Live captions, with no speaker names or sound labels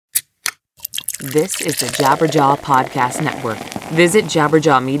This is the Jabberjaw Podcast Network. Visit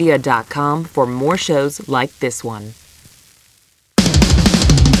jabberjawmedia.com for more shows like this one.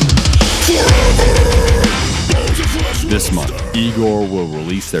 This month, Igor will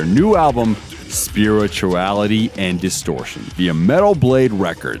release their new album, Spirituality and Distortion, via Metal Blade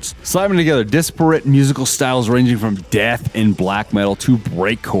Records, slapping together disparate musical styles ranging from death and black metal to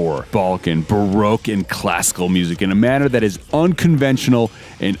breakcore, Balkan, Baroque, and classical music in a manner that is unconventional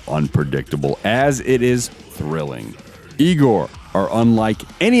and unpredictable, as it is thrilling. Igor are unlike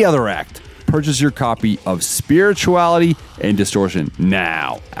any other act. Purchase your copy of Spirituality and Distortion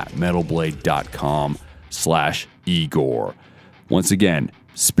now at metalblade.com/Igor. Once again,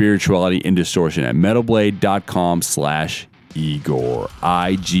 Spirituality and Distortion at metalblade.com/Igor.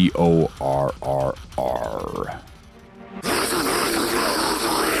 IGORRR.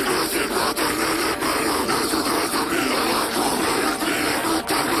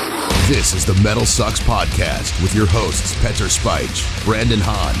 This is the Metal Sucks Podcast with your hosts, Petr Spych, Brandon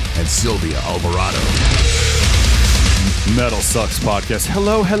Hahn, and Sylvia Alvarado. Metal Sucks Podcast.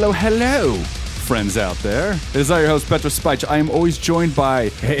 Hello, hello, hello, friends out there. It is I, your host, Petr Spych. I am always joined by...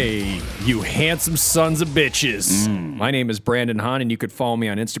 Hey, you handsome sons of bitches. My name is Brandon Hahn, and you could follow me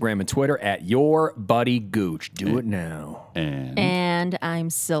on Instagram and Twitter at YourBuddyGooch. Do it now. And I'm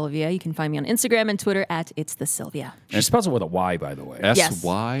Sylvia. You can find me on Instagram and Twitter at It's the Sylvia. She spells it with a Y, by the way.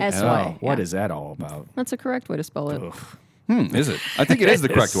 S-Y-L. S-Y. What Yeah. is that all about? That's a correct way to spell it. Is it? I think it is the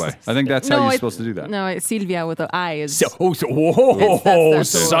correct way. I think that's how you're supposed to do that. No, Sylvia with an I is... Whoa, That's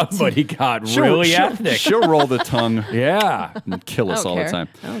somebody got really ethnic. She'll roll the tongue Yeah. and kill us all the time.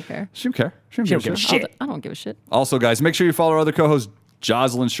 I don't care. She don't care. She She don't don't give a give a shit. shit. I don't give a shit. Also, guys, make sure you follow our other co-host,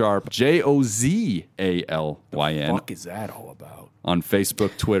 Jocelyn Sharp, JOZALYN, What is that all about? on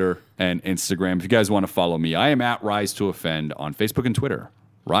Facebook, Twitter, and Instagram. If you guys want to follow me, I am at Rise to Offend on Facebook and Twitter.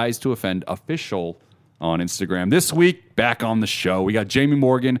 Rise to Offend Official on Instagram. This week, back on the show, we got Jami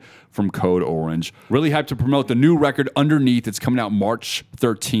Morgan from Code Orange. Really hyped to promote the new record, Underneath. It's coming out March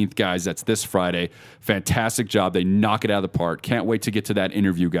 13th, guys. That's this Friday. Fantastic job. They knock it out of the park. Can't wait to get to that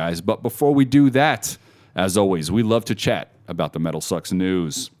interview, guys. But before we do that, as always, we love to chat about the Metal Sucks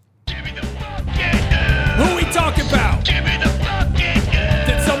news. Who we talking about?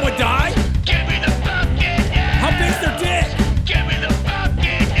 Did someone die? How big's their dick?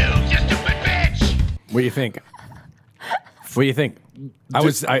 What do you think? What do you think? That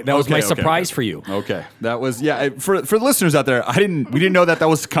was my surprise for you. Okay, that was for the listeners out there. We didn't know that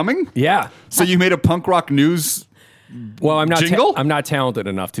was coming. Yeah. So you made a punk rock news. Well, I'm not. Jingle? I'm not talented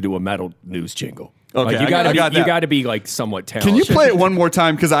enough to do a metal news jingle. Okay, Like, you got to be like somewhat talented. Can you play it one more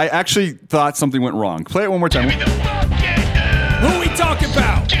time? Because I actually thought something went wrong. Play it one more time. Who we talking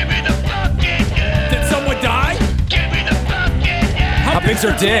about? Did someone die? How big's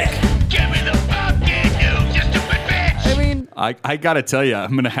their dick? I mean, I gotta tell you,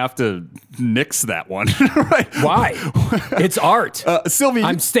 I'm gonna have to nix that one. Right? Why? It's art. Sylvia,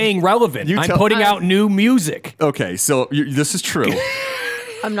 I'm staying relevant. you I'm tell- putting out new music. okay, so this is true.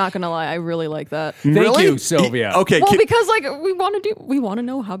 I'm not going to lie. I really like that. Thank Really? you, Sylvia. Okay, Well, because like we want to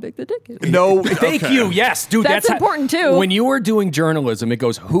know how big the dick is. no, Thank okay. you. Yes, dude. That's important, too. When you are doing journalism, it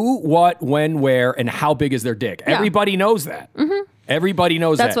goes who, what, when, where, and how big is their dick. Yeah. Everybody knows that. Mm-hmm. Everybody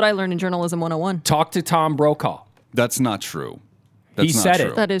knows That's that. what I learned in Journalism 101. Talk to Tom Brokaw. That's not true. He That's not said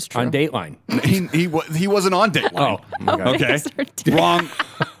true. it. That is true. On Dateline. He wasn't on Dateline. Oh, okay. Okay.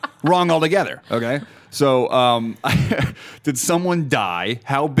 Wrong altogether. Okay. So, did someone die?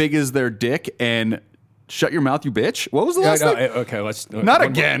 How big is their dick? And shut your mouth, you bitch. What was the last thing? Okay, let's. Not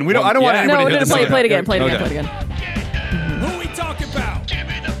again. We don't. I don't want anybody No, to no, say play it again. that. Play it again. Okay. Play it again. Who we talking about?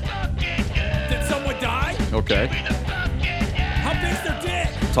 Did someone die? Okay. How big's their dick?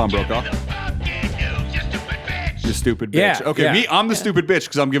 Tom Brokaw. You stupid bitch. Yeah, Okay, yeah. I'm the stupid bitch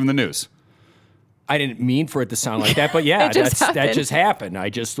because I'm giving the news. I didn't mean for it to sound like that, but yeah, It just that happened. just happened.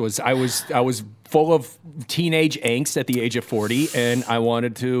 I was full of teenage angst at the age of 40, and I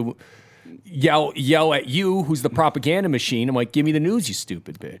wanted to yell at you, who's the propaganda machine. I'm like, give me the news, you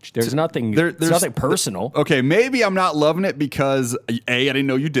stupid bitch. There's nothing. There's nothing personal. Okay, maybe I'm not loving it because A, I didn't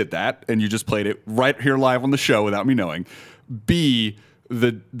know you did that, and you just played it right here live on the show without me knowing. B,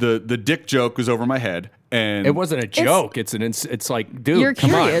 the dick joke was over my head, and It wasn't a joke. It's like, dude, You're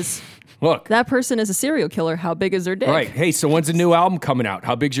come curious. on. Look. That person is a serial killer. How big is their dick? Right. Hey, so when's a new album coming out?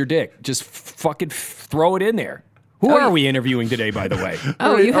 How big's your dick? Just fucking throw it in there. Who are we interviewing today, by the way?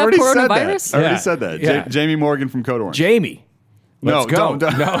 Oh, you have already coronavirus? Said that. I already Yeah. said that. Yeah. Jami Morgan from Code Orange. Jamie. Let's go.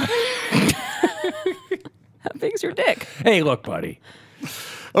 don't. No. How big's your dick? Hey, look, buddy.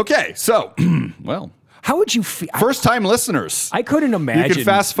 Okay, so well, How would you feel? First-time listeners. I couldn't imagine. You can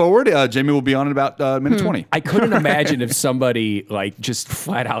fast forward. Jamie will be on in about minute 20. I couldn't imagine if somebody like just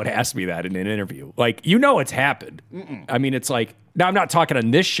flat out asked me that in an interview. Like, it's happened. I mean, it's like, now I'm not talking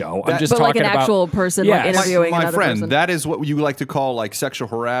on this show. I'm just but like talking an about actual person like interviewing my another friend, person. that is what you like to call like sexual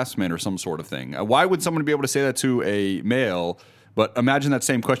harassment or some sort of thing. Why would someone be able to say that to a male? But imagine that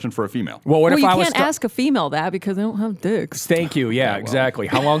same question for a female. Well, what Well, if you I was can't ask a female that because they don't have dicks. Thank you. Yeah, exactly.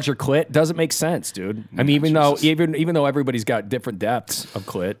 How long's your clit? Doesn't make sense, dude. I mean, even though everybody's got different depths of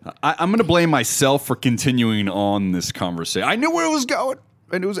clit. I'm going to blame myself for continuing on this conversation. I knew where it was going.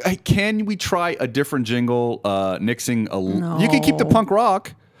 And it was, hey, can we try a different jingle, nixing a... No. You can keep the punk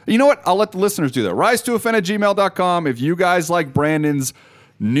rock. You know what? I'll let the listeners do that. rise2offend@gmail.com. If you guys like Brandon's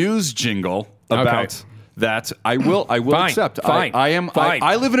news jingle about that, I will Fine. accept. Fine.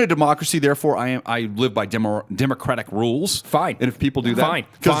 I live in a democracy, therefore I live by democratic rules. Fine. And if people do that...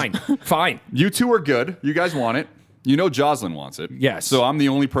 Fine. You two are good. You guys want it. You know Jocelyn wants it. Yes. So I'm the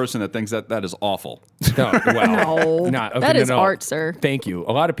only person that thinks that is awful. No, well, No. That is art, sir. Thank you.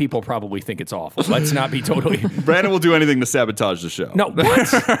 A lot of people probably think it's awful. Let's not be totally... Brandon will do anything to sabotage the show. No,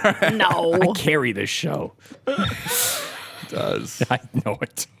 what? No. I carry this show. Does. I know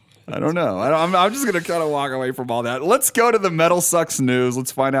it. I don't know. I'm just going to kind of walk away from all that. Let's go to the Metal Sucks news.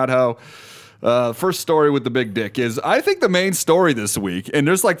 Let's find out how first story with the big dick is. I think the main story this week, and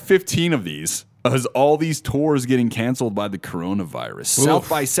there's like 15 of these, is all these tours getting canceled by the coronavirus. South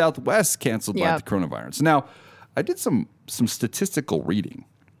by Southwest canceled by the coronavirus. Now, I did some statistical reading,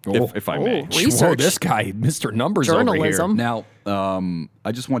 if I may. Research. Whoa, this guy, Mr. Numbers Journalism. over here. Now,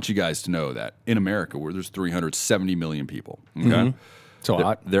 I just want you guys to know that in America, where there's 370 million people, okay? It's a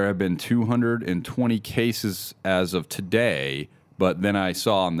lot. There have been 220 cases as of today, but then I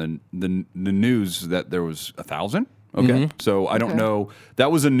saw on the news that there was 1,000. Okay, so I don't know. That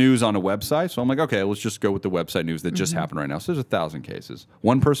was a news on a website, so I'm like, okay, let's just go with the website news that just happened right now. So there's 1,000 cases.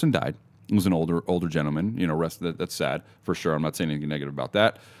 One person died. It was an older gentleman. That's sad for sure. I'm not saying anything negative about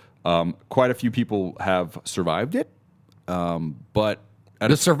that. Quite a few people have survived it, but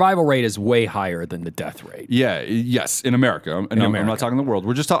The survival rate is way higher than the death rate. Yes, in America. I'm not talking the world.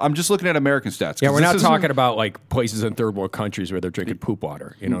 I'm just looking at American stats. Yeah, we're not talking about like places in third world countries where they're drinking poop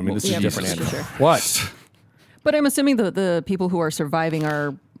water. You know what I mean? This is a different animal. Sure. What? But I'm assuming the people who are surviving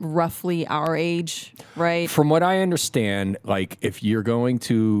are roughly our age, right? From what I understand, like if you're going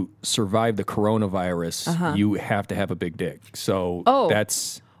to survive the coronavirus, you have to have a big dick. So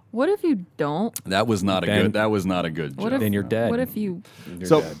that's... What if you don't? That was not a good joke. Then you're dead. What if you...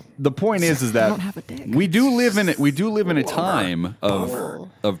 So the point is that don't have a dick. we do live in a time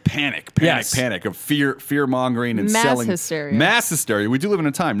of panic, of fear mongering and Mass selling hysteria. Mass hysteria. We do live in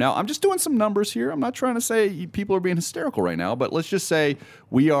a time. Now, I'm just doing some numbers here. I'm not trying to say people are being hysterical right now, but let's just say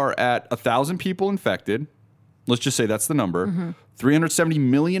we are at 1,000 people infected. Let's just say that's the number. 370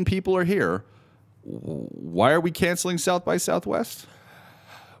 million people are here. Why are we canceling South by Southwest?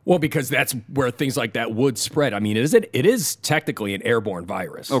 Well, because that's where things like that would spread. I mean, it is technically an airborne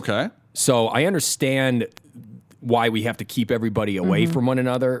virus. Okay. So I understand why we have to keep everybody away from one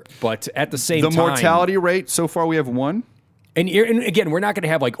another, but at the same time... The mortality rate, so far we have 1. And again, we're not going to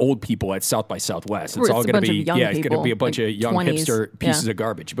have like old people at South by Southwest. It's all going to be it's going to be a bunch of young 20s. hipster pieces of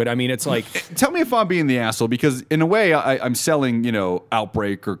garbage. But I mean, it's like Tell me if I'm being the asshole, because in a way I'm selling,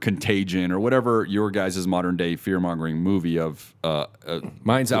 Outbreak or Contagion or whatever your guys' modern day fear mongering movie of.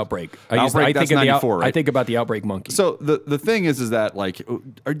 mine's Outbreak. Outbreak, that's 94, right? I think about the Outbreak monkey. So the thing is that like,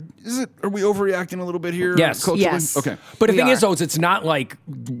 are we overreacting a a little bit here? Yes. Culturally? Yes. Okay. But the We thing are. is, though, is it's not like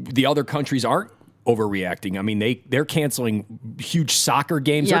the other countries aren't overreacting. I mean, they're canceling huge soccer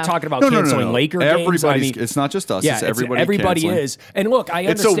games. Yeah. They're talking about No. canceling Laker games. I mean, It's not just us. yeah, it's everybody. everybody canceling. is. And look, I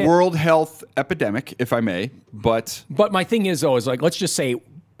It's understand. a world health epidemic, if I may. But But my thing is, though, is like, let's just say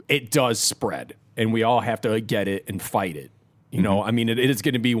it does spread, and we all have to get it and fight it. You know, I mean, it is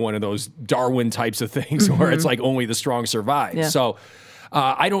going to be one of those Darwin types of things where it's like only the strong survive. Yeah. So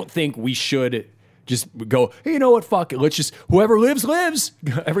I don't think we should just go, hey, you know what, fuck it. Let's just, whoever lives, lives.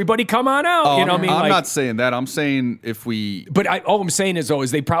 Everybody come on out. You know what I mean? I'm Like, not saying that. I'm saying if we. But all I'm saying is, though,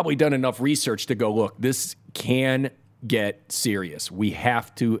 is they've probably done enough research to go, look, this can get serious. We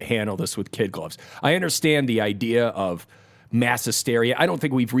have to handle this with kid gloves. I understand the idea of mass hysteria. I don't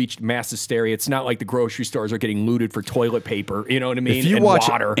think we've reached mass hysteria. It's not like the grocery stores are getting looted for toilet paper. You know what I mean? If you and watch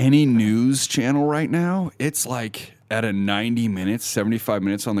water. any news channel right now, it's like at a 90 minutes, 75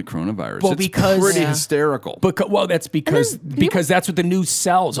 minutes on the coronavirus. Well, it's because- pretty Yeah. hysterical. Well, that's because that's what the news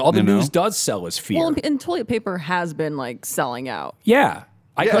sells. All the You know? news does sell is fear. Well, and toilet paper has been like selling out. Yeah.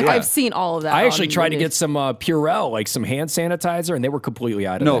 I've seen all of that. I actually on tried the to get news. some Purell, like some hand sanitizer, and they were completely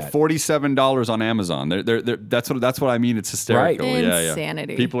out of No, that. $47 on Amazon. That's what I mean. It's hysterical. Right. Yeah,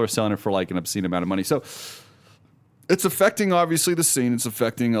 Insanity. People are selling it for like an obscene amount of money. So it's affecting obviously the scene. It's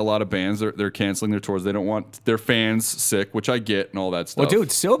affecting a lot of bands. They're canceling their tours. They don't want their fans sick, which I get, and all that stuff. Well,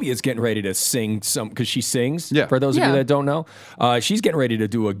 dude, Sylvia's getting ready to sing some because she sings. Yeah. For those of Yeah. you that don't know, she's getting ready to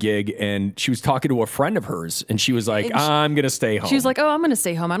do a gig, and she was talking to a friend of hers, and she was like, And "I'm gonna stay home." She was like, "Oh, I'm going to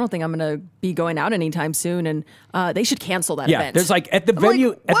stay home. I don't think I'm going to be going out anytime soon." And they should cancel that "Yeah, event. there's like at the I'm like,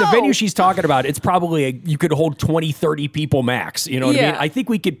 venue whoa. she's talking about. It's probably you could hold 20, 30 people max. You know what I mean? Yeah. I think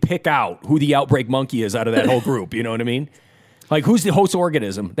we could pick out who the outbreak monkey is out of that whole group. You know what I mean? Like, who's the host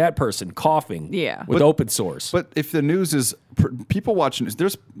organism? That person coughing Yeah. with open sores. But if the news is people watch news,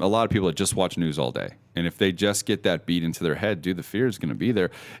 there's a lot of people that just watch news all day, and if they just get that beat into their head, dude, the fear is going to be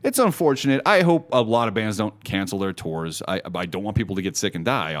there. It's unfortunate. I hope a lot of bands don't cancel their tours. I don't want people to get sick and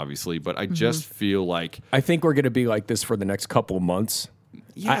die, obviously, but I just feel like I think we're going to be like this for the next couple of months.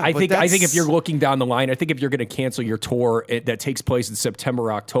 Yeah, I but think that's- if you're looking down the line, I think if you're going to cancel your tour that takes place in September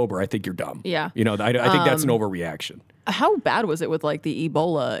or October, I think you're dumb. Yeah. You know, I think that's an overreaction. How bad was it with like the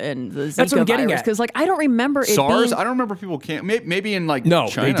Ebola and the Zika That's what I'm getting virus? at. Because like I don't remember it SARS. being. I don't remember people can't. Maybe in like No,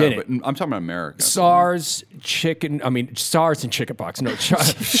 China, they didn't. but I'm talking about America. SARS, SARS and chickenpox. No,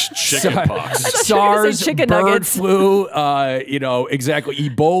 Chickenpox. thought you were gonna SARS, say chicken bird nuggets. flu. Exactly.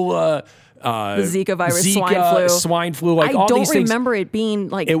 Ebola. The Zika virus, swine flu, like I all don't these things. remember it being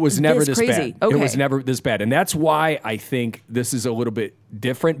like It was never this crazy. bad. Okay. It was never this bad. And that's why I think this is a little bit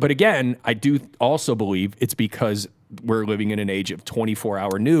different. But again, I do also believe it's because we're living in an age of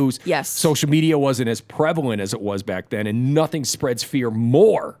 24-hour news. Yes. Social media wasn't as prevalent as it was back then, and nothing spreads fear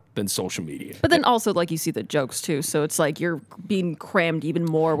more than social media. But then also like you see the jokes too, so it's like you're being crammed even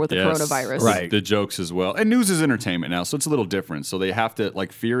more with the Yes. coronavirus. Right. The jokes as well. And news is entertainment now, so it's a little different. So they have to,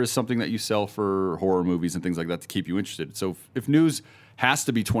 like, fear is something that you sell for horror movies and things like that to keep you interested. So if news has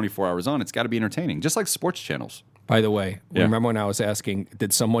to be 24 hours on, it's got to be entertaining, just like sports channels. By the way, Yeah. remember when I was asking,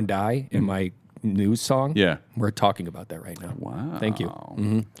 did someone die in my news song? Yeah. We're talking about that right now. Wow. Thank you.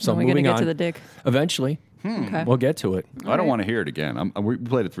 So Are we moving gonna get on. to the dick? Eventually. Okay. We'll get to it. I don't want to hear it again. We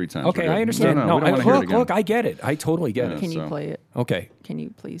played it 3 times. Okay, We're good. I understand. No, we don't want to hear it again. Look, I get it. I totally get it. Can you so- play it? Okay. Can you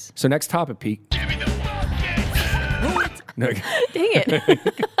please? So next topic, Pete. No, Dang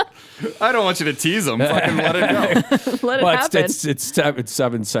it! I don't want you to tease them. Fucking let it go. Let it well, happen. it's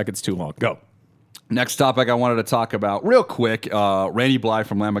 7 seconds too long. Go. Next topic I wanted to talk about real quick. Randy Bly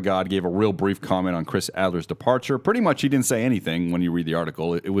from Lamb of God gave a real brief comment on Chris Adler's departure. Pretty much he didn't say anything when you read the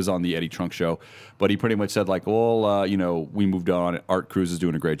article. It was on the Eddie Trunk show. But he pretty much said, like, well, we moved on. Art Cruz is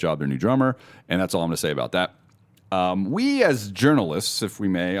doing a great job, their new drummer. And that's all I'm going to say about that. We as journalists, if we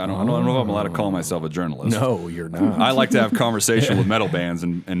may, I don't know if I'm allowed to call myself a journalist. No, you're not. I like to have conversation with metal bands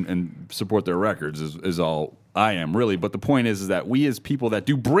and support their records is all I am, really. But the point is that we as people that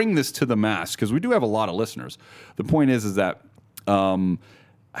do bring this to the mass, because we do have a lot of listeners, the point is that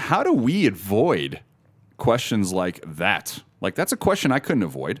how do we avoid questions like that? Like, that's a question I couldn't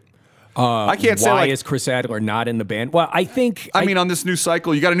avoid. I can't say, Why like, is Chris Adler not in the band? Well, I think. I mean, on this new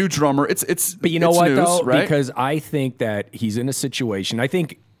cycle, you got a new drummer. But you know it's what, news, though? right? Because I think that he's in a situation. I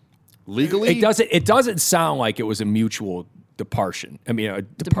think legally, it doesn't sound like it was a mutual departure. I mean, a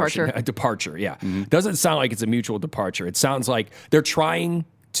Departure. A departure, yeah. Doesn't sound like it's a mutual departure. It sounds like they're trying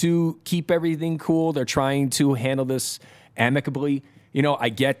to keep everything cool. They're trying to handle this amicably. You know, I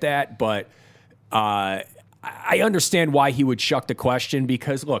get that, but I understand why he would shuck the question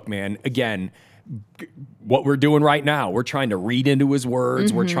because, look, man, again, what we're doing right now, we're trying to read into his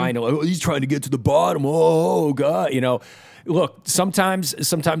words. We're trying to, he's trying to get to the bottom. Oh, God, Look, sometimes it's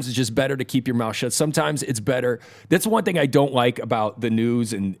just better to keep your mouth shut. Sometimes it's better. That's one thing I don't like about the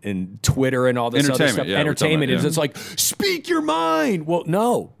news and Twitter and all this other stuff. Yeah, Entertainment we're talking about, is it's like, speak your mind. Well,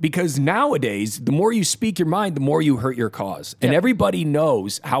 no, because nowadays, the more you speak your mind, the more you hurt your cause. And everybody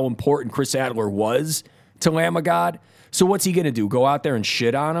knows how important Chris Adler was to Lamb of God. So what's he going to do? Go out there and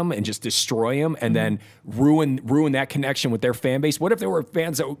shit on him and just destroy him and then ruin that connection with their fan base? What if there were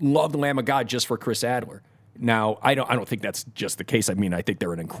fans that loved Lamb of God just for Chris Adler? Now, I don't think that's just the case. I mean, I think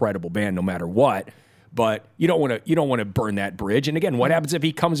they're an incredible band no matter what. But you don't want to burn that bridge. And again, what happens if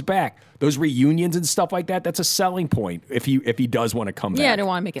he comes back? Those reunions and stuff like that, that's a selling point if he does want to come back. Yeah, I don't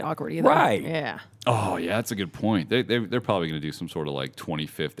want to make it awkward either. Right. Yeah. Oh yeah, that's a good point. They're probably going to do some sort of like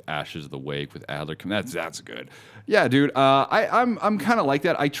 25th Ashes of the Wake with Adler. That's good. Yeah, dude. I'm kind of like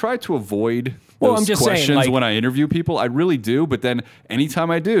that. I try to avoid Well, those I'm just saying, questions like- when I interview people. I really do. But then anytime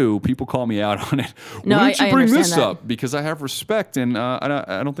I do, people call me out on it. No, Why don't you I bring understand this that. up? Because I have respect, and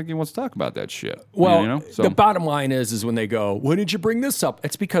I don't think he wants to talk about that shit. Well, you know? So, the bottom line is when they go, "Why didn't you bring this up?"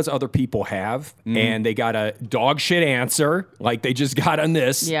 It's because other people have, and they got a dog shit answer, like they just got on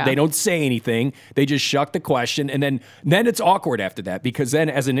this. Yeah. They don't say anything. They just shuck the question, and then it's awkward after that because then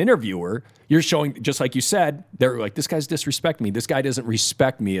as an interviewer, you're showing, just like you said, they're like, "This guy's disrespecting me. This guy doesn't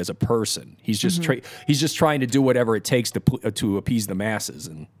respect me as a person. He's just he's just trying to do whatever it takes to appease the masses."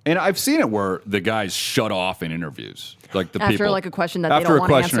 and I've seen it where the guys shut off in interviews, like the After, people like, a question that they after don't a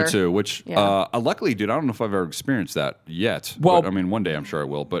wanna question or answer. two. Which Yeah. luckily, dude, I don't know if I've ever experienced that yet. Well- but, I mean, one day I'm sure I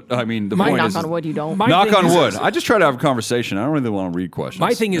will. But I mean, the My point Knock is, on wood, you don't. My knock thing on is wood. this. I just try to have a conversation. I don't really want to read questions.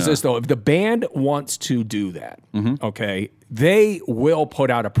 My thing is Yeah. this, though. If the band wants to do that, okay, they will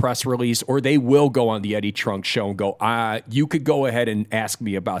put out a press release or they will go on the Eddie Trunk show and go, you could go ahead and ask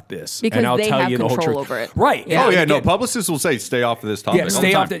me about this. Because and I'll they tell have you the whole control truth. over it. Right. Oh yeah, no. Again, Publicists will say stay off of this topic. yeah, all stay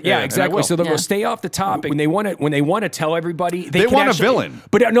the off time. the yeah, and I exactly. will. So they'll Yeah. go stay off the topic when they want to tell everybody They can want a actually- villain.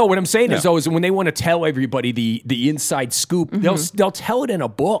 But no, what I'm saying is Yeah. though is when they want to tell everybody the inside scoop, they'll tell it in a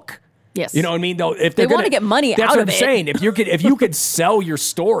book. Yes. You know what I mean? If They they're wanna get money that's out what of I'm it. saying. If you could sell your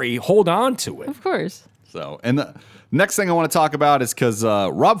story, hold on to it. Of course. So, and the next thing I want to talk about is because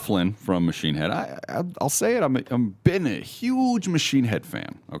Rob Flynn from Machine Head, I'll say it, I'm been a huge Machine Head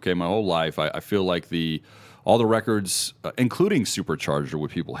fan. Okay, my whole life, I feel like all the records, including Supercharger, what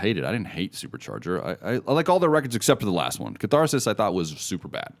people hated. I didn't hate Supercharger. I like all their records except for the last one. Catharsis, I thought was super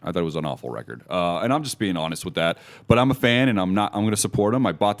bad. I thought it was an awful record, and I'm just being honest with that. But I'm a fan, and I'm going to support him.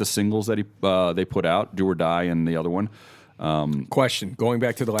 I bought the singles that they put out, Do or Die, and the other one. Question: going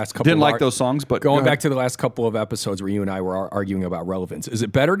back to the last couple, Didn't of like those songs, but going go back ahead. to the last couple of episodes where you and I were arguing about relevance. Is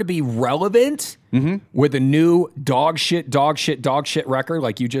it better to be relevant with a new dog shit record,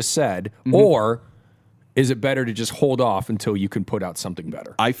 like you just said, or is it better to just hold off until you can put out something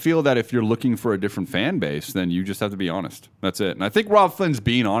better? I feel that if you're looking for a different fan base, then you just have to be honest. That's it. And I think Rob Flynn's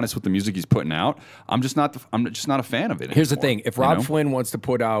being honest with the music he's putting out. I'm just not a fan of it. Here's the anymore, thing: if you Rob know? Flynn wants to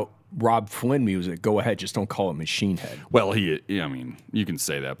put out Rob Flynn music, go ahead. Just don't call it Machine Head. Well, I mean, you can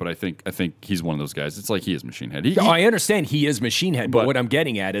say that, but I think he's one of those guys. It's like he is Machine Head. I understand he is Machine Head, but But- what I'm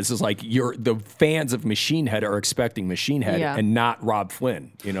getting at is like the fans of Machine Head are expecting Machine Head Yeah. and not Rob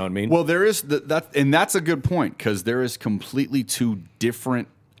Flynn. You know what I mean? Well, there is and that's a good point because there is completely two different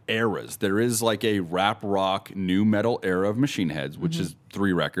eras. There is like a rap rock new metal era of Machine Heads, which is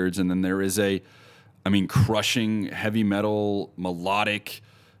 3 records, and then there is crushing heavy metal melodic,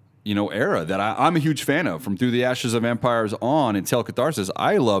 era that I'm a huge fan of. From Through the Ashes of Empires on until Catharsis,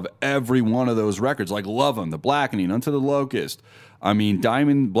 I love every one of those records. Like Love 'Em, The Blackening, Unto the Locust. I mean,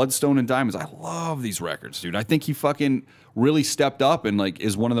 Diamond, Bloodstone and Diamonds. I love these records, dude. I think he fucking really stepped up and like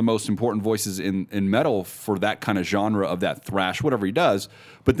is one of the most important voices in metal for that kind of genre of that thrash, whatever he does.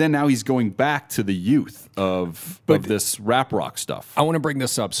 But then now he's going back to the youth of this rap rock stuff. I want to bring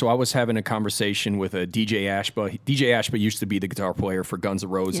this up. So I was having a conversation with a DJ Ashba. DJ Ashba used to be the guitar player for Guns N'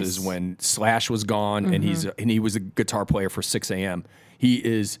 Roses Yes. when Slash was gone, and he was a guitar player for 6 a.m. He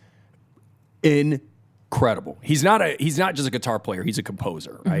is incredible. He's not just a guitar player. He's a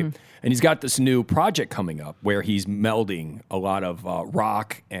composer, right? And he's got this new project coming up where he's melding a lot of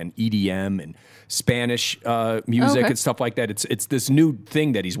rock and EDM and Spanish music Okay. and stuff like that. It's this new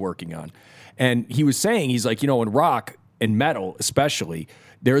thing that he's working on. And he was saying, he's like, in rock and metal especially,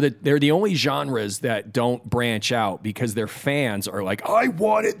 they're the only genres that don't branch out because their fans are like, I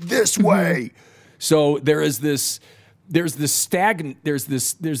want it this way. So there's this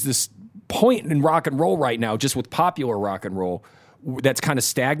point in rock and roll right now, just with popular rock and roll, that's kind of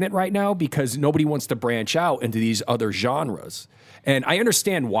stagnant right now because nobody wants to branch out into these other genres. And I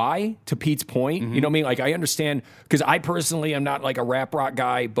understand why, to Pete's point. You know what I mean? Like, I understand, because I personally am not like a rap rock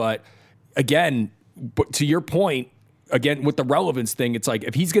guy, but again, to your point, again, with the relevance thing, it's like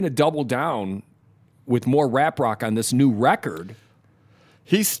if he's going to double down with more rap rock on this new record.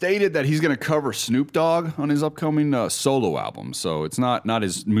 He stated that he's going to cover Snoop Dogg on his upcoming solo album. So it's not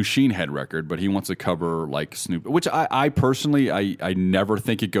his Machine Head record, but he wants to cover like Snoop, which I personally, I never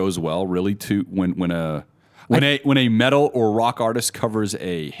think it goes well really to when a metal or rock artist covers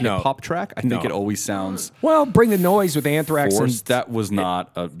a hip hop track. I think No. it always sounds Well, Bring the Noise with Anthrax. forced. That was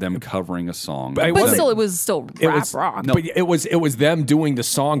not them covering a song. But it But wasn't- still, it was still rap rock. But it was them doing the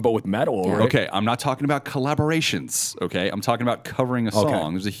song, but with metal. Yeah. Right? Okay, I'm not talking about collaborations, okay? I'm talking about covering a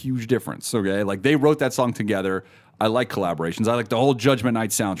song. There's a huge difference, okay? Like, they wrote that song together. I like collaborations. I like the whole Judgment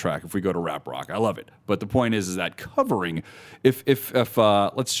Night soundtrack if we go to rap rock. I love it. But the point is that covering, if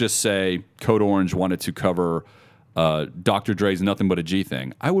let's just say Code Orange wanted to cover Dr. Dre's Nothing But a G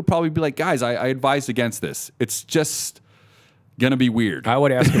Thing, I would probably be like, guys, I advise against this. It's just gonna be weird. I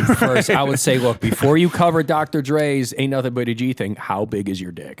would ask him first. I would say, look, before you cover Dr. Dre's Ain't Nothing But a G Thing, how big is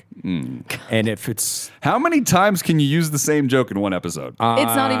your dick? And if it's How many times can you use the same joke in one episode?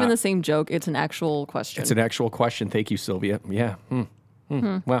 It's not even the same joke. It's an actual question. It's an actual question. Thank you, Sylvia. Yeah.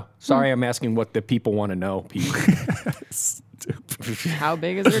 Well, sorry, I'm asking what the people want to know, Pete. How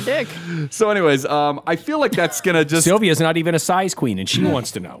big is your dick? So anyways, I feel like that's gonna just... Sylvia's not even a size queen, and she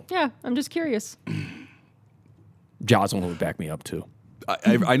wants to know. Yeah, I'm just curious. Jocelyn would back me up too.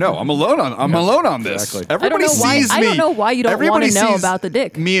 I know. I'm alone on this. Exactly. Everybody sees me. I don't know why you don't want to know about the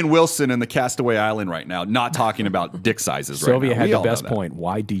dick. Me and Wilson in the Castaway Island right now, not talking about dick sizes. Sylvia right now. had We the all know best that. point.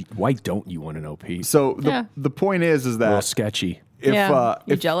 Why don't you want to know, Pete? So Yeah. the point is A little that sketchy. if You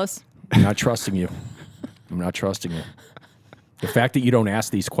if jealous? I'm not trusting you. I'm not trusting you. The fact that you don't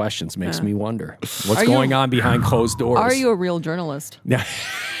ask these questions makes me wonder what's Are you- going on behind closed doors. Are you a real journalist? Yeah.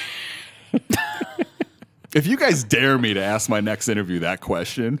 if you guys dare me to ask my next interview that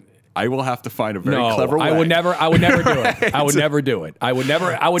question, I will have to find a very clever way. I would never do it. I would never do it. I would to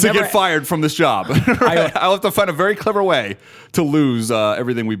never get fired from this job. Right? I'll have to find a very clever way to lose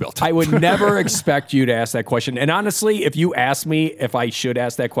everything we built. I would never expect you to ask that question. And honestly, if you asked me if I should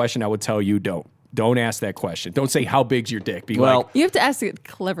ask that question, I would tell you don't. Don't ask that question. Don't say how big's your dick. Be like, You have to ask it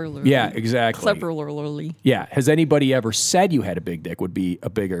cleverly. yeah, exactly. Cleverly. Yeah. Has anybody ever said you had a big dick would be a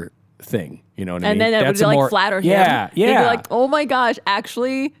bigger thing. You know what I mean? And then it would That's a like more- flatter him. Yeah, He'd yeah. be like, oh my gosh,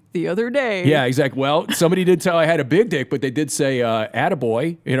 actually, the other day. Yeah, exactly. Well, somebody did tell I had a big dick, but they did say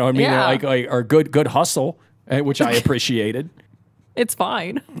attaboy, you know what I mean? Yeah. Like or good hustle, which I appreciated. It's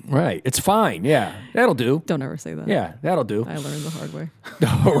fine. Right. It's fine. Yeah. That'll do. Don't ever say that. Yeah, that'll do. I learned the hard way.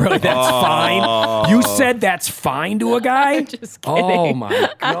 Oh, really? That's fine? You said that's fine to a guy? I'm just kidding. Oh, my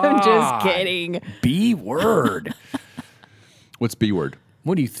God. I'm just kidding. B word. What's B word?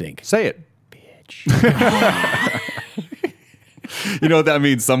 What do you think? Say it. Bitch. You know what that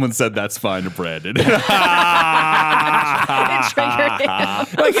means? Someone said that's fine to Brandon. It triggered him.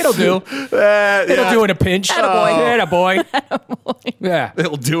 Like, it'll do. It'll do in a pinch. Attaboy. Attaboy. Yeah.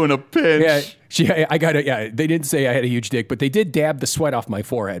 It'll do in a pinch. Yeah. I got it. Yeah. They didn't say I had a huge dick, but they did dab the sweat off my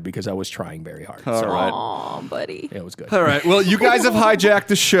forehead because I was trying very hard. All right. Aw, buddy. Yeah, it was good. All right. Well, you guys have hijacked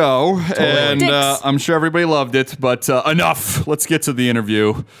the show, and Dicks. I'm sure everybody loved it. But enough. Let's get to the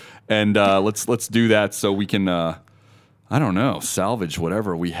interview, and let's do that so we can, I don't know, salvage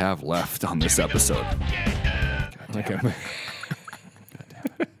whatever we have left on this episode. Okay.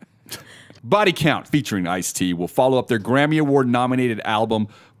 Body Count featuring Ice-T will follow up their Grammy Award nominated album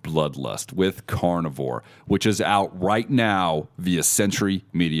Bloodlust with Carnivore, which is out right now via Century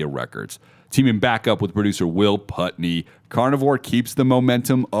Media Records. Teaming back up with producer Will Putney, Carnivore keeps the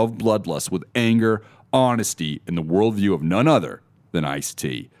momentum of Bloodlust with anger, honesty, and the worldview of none other than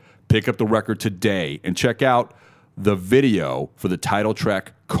Ice-T. Pick up the record today and check out the video for the title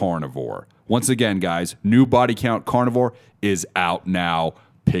track Carnivore. Once again, guys, new Body Count Carnivore is out now.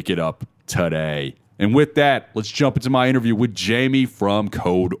 Pick it up today. And with that, let's jump into my interview with Jami from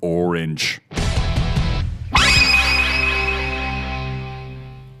Code Orange.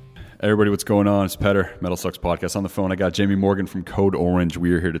 Everybody, what's going on? It's Petter, Metal Sucks Podcast. On the phone, I got Jami Morgan from Code Orange.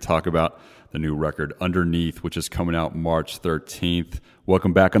 We are here to talk about the new record, Underneath, which is coming out March 13th.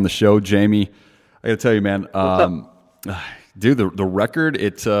 Welcome back on the show, Jami. I got to tell you, man, dude, the record,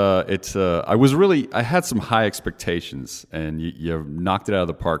 I had some high expectations, and you knocked it out of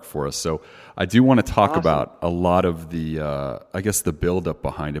the park for us. So I do want to talk about a lot of the, I guess, the buildup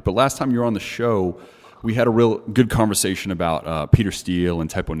behind it. But last time you were on the show, we had a real good conversation about Peter Steele and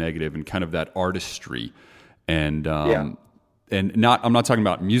Typo Negative and kind of that artistry. And and I'm not talking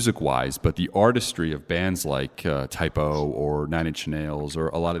about music-wise, but the artistry of bands like Typo or Nine Inch Nails or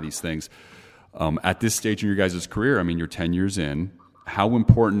a lot of these things. At this stage in your guys' career, I mean, you're 10 years in. How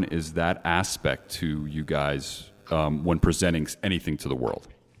important is that aspect to you guys when presenting anything to the world?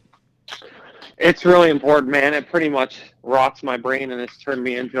 It's really important, man. It pretty much rots my brain, and it's turned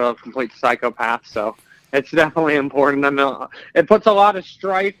me into a complete psychopath. So it's definitely important. I mean, it puts a lot of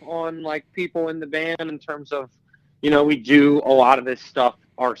strife on like people in the band in terms of, we do a lot of this stuff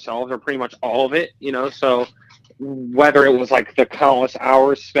ourselves, or pretty much all of it. So whether it was like the countless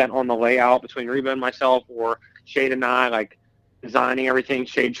hours spent on the layout between Reba and myself, or Shade and I, like designing everything,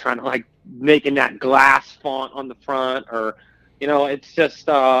 Shade trying to like making that glass font on the front, or, it's just,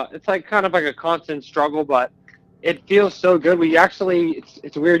 it's like kind of like a constant struggle, but it feels so good. We actually,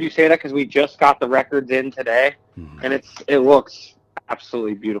 it's weird you say that because we just got the records in today, and it looks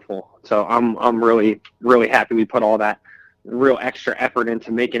absolutely beautiful. So I'm really, really happy we put all that real extra effort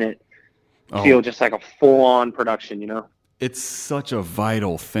into making it feel just like a full-on production, you know? It's such a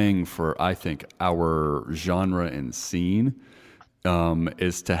vital thing for, I think, our genre and scene,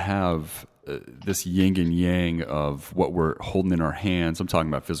 is to have this yin and yang of what we're holding in our hands. I'm talking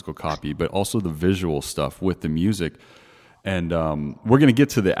about physical copy, but also the visual stuff with the music. And we're going to get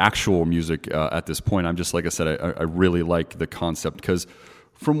to the actual music at this point. I'm just, like I said, I really like the concept because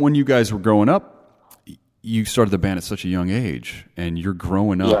from when you guys were growing up, you started the band at such a young age, and you're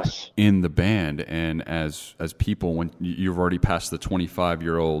growing up in the band. And as people, when you've already passed the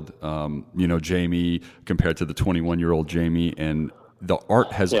 25-year-old, Jami compared to the 21-year-old Jami, and the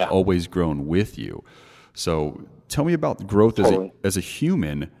art has always grown with you. So tell me about growth as a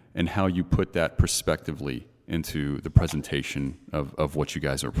human and how you put that prospectively into the presentation of what you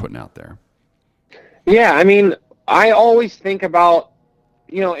guys are putting out there. Yeah, I mean, I always think about,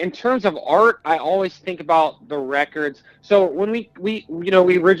 in terms of art, I always think about the records. So when we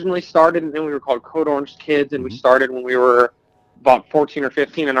originally started, and then we were called Code Orange Kids, and we started when we were about 14 or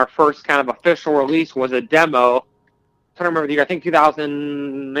 15, and our first kind of official release was a demo. I'm trying to remember the year, I think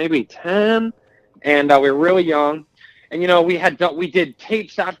 2010, and we were really young. And, we did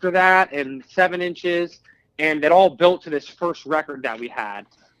tapes after that and 7 inches, and it all built to this first record that we had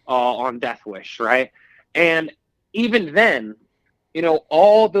on Death Wish, right? And even then,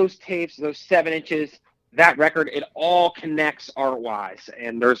 all those tapes, those 7 inches, that record, it all connects art-wise.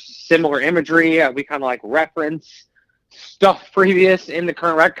 And there's similar imagery. We kind of like reference stuff previous in the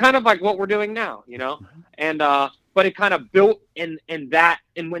current record, kind of like what we're doing now, And but it kind of built in that.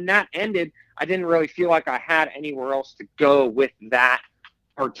 And when that ended, I didn't really feel like I had anywhere else to go with that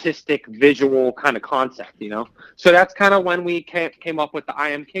artistic, visual kind of concept, So that's kind of when we came up with the I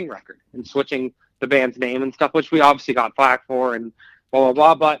Am King record and switching the band's name and stuff, which we obviously got flack for and blah, blah,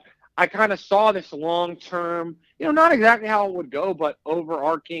 blah. But I kind of saw this long-term, not exactly how it would go, but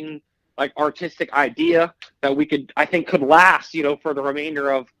overarching, like, artistic idea that I think could last, for the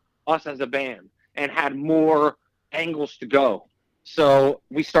remainder of us as a band and had more angles to go. So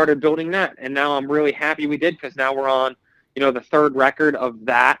we started building that, and now I'm really happy we did because now we're on, the third record of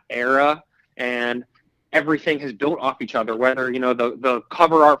that era, and everything has built off each other, whether, the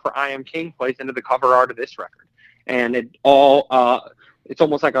cover art for I Am King plays into the cover art of this record. And it all, it's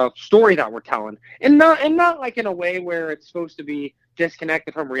almost like a story that we're telling. And not like in a way where it's supposed to be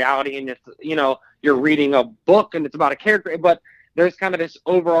disconnected from reality and it's, you're reading a book and it's about a character, but there's kind of this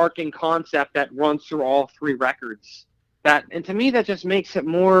overarching concept that runs through all 3 records. And to me, that just makes it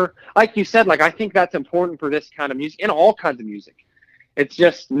more, like you said, like I think that's important for this kind of music and all kinds of music. It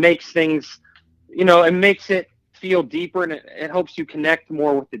just makes things, it makes it feel deeper, and it helps you connect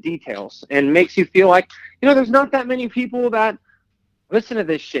more with the details and makes you feel like, there's not that many people that listen to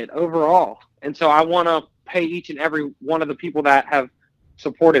this shit overall. And so I want to pay each and every one of the people that have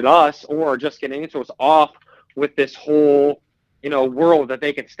supported us or are just getting into us off with this whole, world that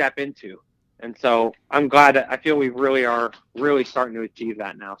they can step into. And so I'm glad that I feel we really are really starting to achieve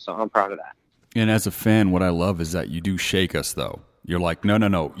that now. So I'm proud of that. And as a fan, what I love is that you do shake us, though. You're like,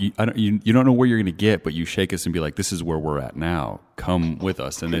 no. You don't know where you're going to get, but you shake us and be like, this is where we're at now. Come with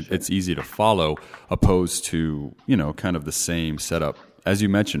us. And it's easy to follow, opposed to, kind of the same setup. As you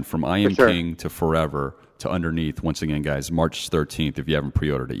mentioned, from I Am King to Forever to Underneath. Once again, guys, March 13th, if you haven't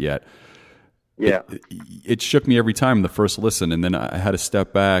pre-ordered it yet. Yeah. It shook me every time the first listen. And then I had to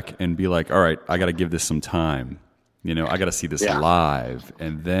step back and be like, all right, I got to give this some time. I got to see this live.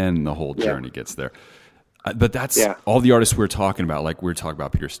 And then the whole journey gets there. But that's all the artists we're talking about. Like we were talking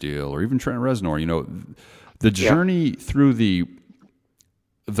about Peter Steele or even Trent Reznor. The journey through the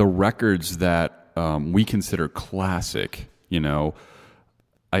records that we consider classic.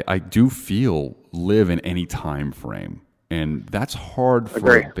 I do feel live in any time frame, and that's hard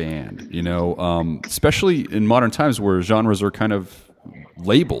for a band. Especially in modern times where genres are kind of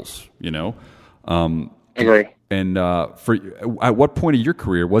labels. Agree. And at what point of your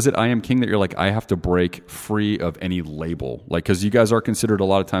career was it I Am King that you're like, I have to break free of any label? Like, because you guys are considered a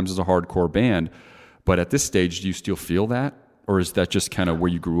lot of times as a hardcore band, but at this stage, do you still feel that? Or is that just kind of where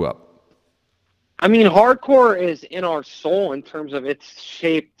you grew up? I mean, hardcore is in our soul in terms of it's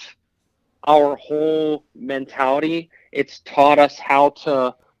shaped our whole mentality. It's taught us how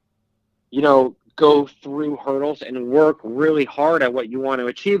to, go through hurdles and work really hard at what you want to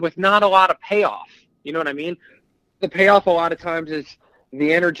achieve with not a lot of payoff. You know what I mean? The payoff a lot of times is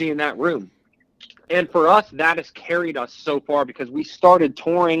the energy in that room. And for us, that has carried us so far because we started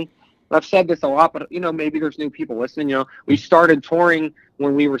touring I've said this a lot, but maybe there's new people listening. We started touring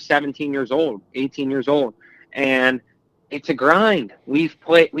when we were 17 years old, 18 years old, and it's a grind. We've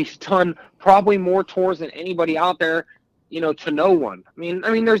done probably more tours than anybody out there, to no one. I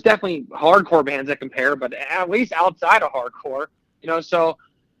mean, there's definitely hardcore bands that compare, but at least outside of hardcore, so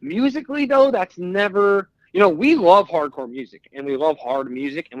musically though, that's never, we love hardcore music and we love hard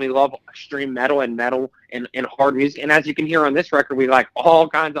music and we love extreme metal and hard music. And as you can hear on this record, we like all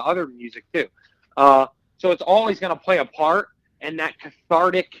kinds of other music too. So it's always going to play a part, and that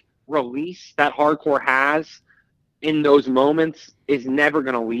cathartic release that hardcore has in those moments is never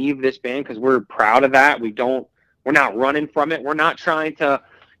going to leave this band, because we're proud of that. We're not running from it. We're not trying to,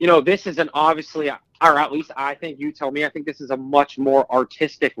 this is obviously, or at least I think, you tell me, I think this is a much more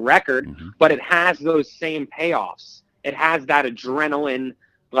artistic record, but it has those same payoffs. It has that adrenaline,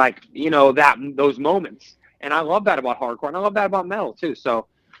 like, those moments. And I love that about hardcore, and I love that about metal too. So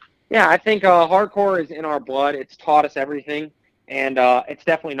yeah, I think hardcore is in our blood. It's taught us everything. And it's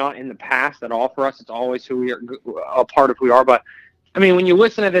definitely not in the past at all for us. It's always who we are, a part of who we are. But, I mean, when you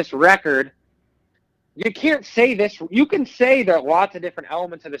listen to this record, you can't say this. You can say that lots of different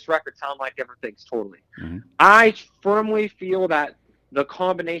elements of this record sound like different things totally. I firmly feel that the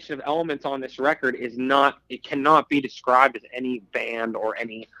combination of elements on this record it cannot be described as any band or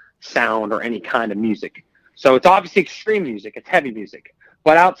any sound or any kind of music. So it's obviously extreme music. It's heavy music.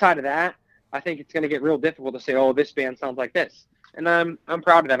 But outside of that, I think it's going to get real difficult to say, oh, this band sounds like this. And I'm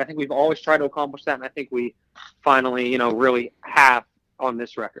proud of that. I think we've always tried to accomplish that, and I think we finally, really have on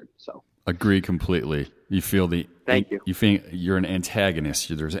this record. So agree completely. You feel Thank you. You think you're an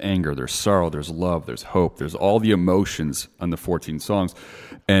antagonist. There's anger, there's sorrow, there's love, there's hope, there's all the emotions on the 14 songs.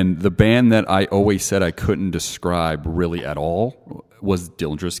 And the band that I always said I couldn't describe really at all was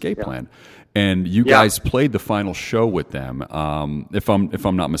Dillinger Escape Plan. And you guys played the final show with them. If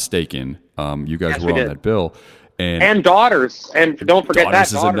I'm not mistaken, you guys were on that bill. And Daughters, and don't forget Daughters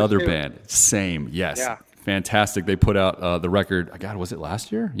that. Is another too. band. Same, yes. Yeah. Fantastic. They put out the record. God, was it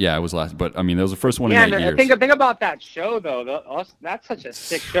last year? Yeah, it was last. But I mean, that was the first one in 8 years. Think about that show though. That's such a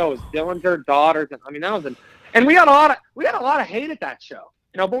sick show. It was Dillinger, Daughters. I mean, that was and we got a lot of hate at that show.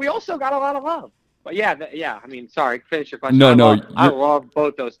 But we also got a lot of love. But I mean, sorry, finish your question. No, I love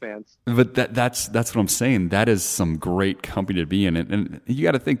both those bands. But that's what I'm saying. That is some great company to be in, and you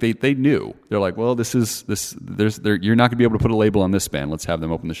got to think they knew. They're like, well, you're not gonna be able to put a label on this band. Let's have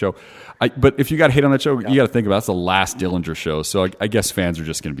them open the show. But if you got hate on that show, you got to think about it's the last Dillinger show. So I guess fans are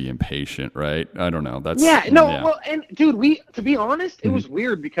just gonna be impatient, right? I don't know. Well, and dude, to be honest, it was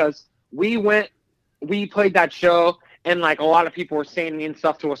weird because we played that show, and like a lot of people were saying mean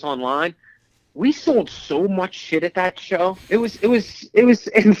stuff to us online. We sold so much shit at that show. It was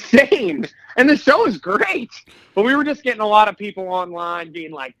insane. And the show was great. But we were just getting a lot of people online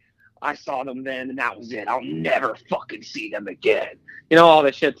being like, I saw them then and that was it. I'll never fucking see them again. All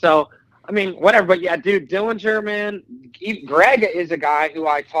this shit. So, I mean, whatever. But yeah, dude, Dillinger, man, Greg is a guy who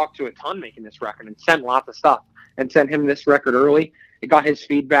I talked to a ton making this record and sent lots of stuff and sent him this record early. It got his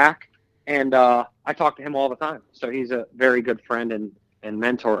feedback. And I talk to him all the time. So he's a very good friend and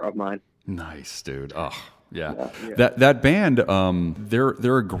mentor of mine. Nice, dude. Oh, yeah. That band,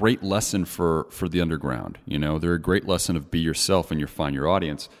 they're a great lesson for the underground. They're a great lesson of be yourself and you find your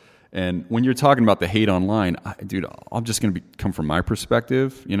audience. And when you're talking about the hate online, dude, I'm just going to come from my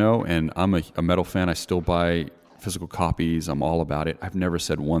perspective, and I'm a metal fan. I still buy physical copies. I'm all about it. I've never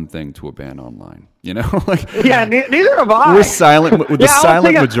said one thing to a band online, neither have I. We're silent. The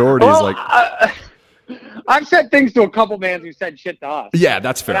silent majority is like... I've said things to a couple bands who said shit to us. Yeah,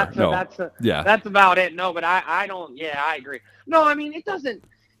 that's fair. That's about it. No, but I don't. Yeah, I agree. No, I mean, it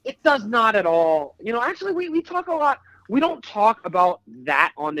does not at all. Actually, we talk a lot. We don't talk about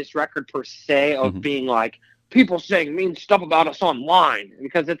that on this record per se of being like people saying mean stuff about us online,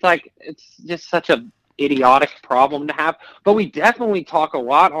 because it's just such a idiotic problem to have. But we definitely talk a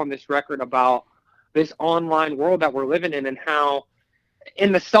lot on this record about this online world that we're living in and how,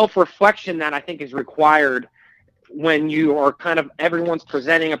 in the self-reflection that I think is required when you are everyone's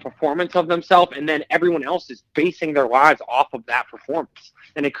presenting a performance of themselves and then everyone else is basing their lives off of that performance.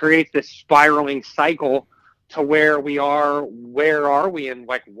 And it creates this spiraling cycle to where we are and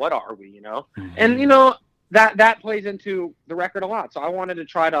like, what are we, And, that plays into the record a lot. So I wanted to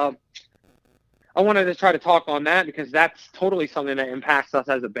try to talk on that because that's totally something that impacts us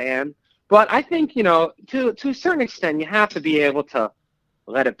as a band. But I think, to a certain extent, you have to be able to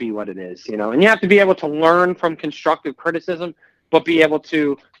let it be what it is, and you have to be able to learn from constructive criticism, but be able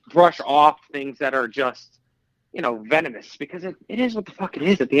to brush off things that are just, venomous, because it is what the fuck it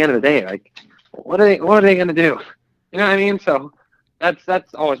is at the end of the day. Like, what are they going to do? You know what I mean? So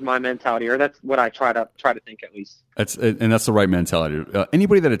That's always my mentality, or that's what I try to think at least. That's the right mentality.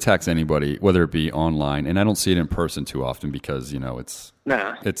 Anybody that attacks anybody, whether it be online, and I don't see it in person too often because it's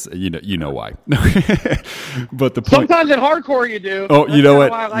you know why. But the point, sometimes in hardcore you do. Oh, you know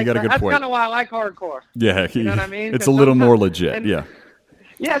what? You got a good That's point. kind of why I like hardcore. Yeah, you know what I mean? It's a little more legit. Yeah.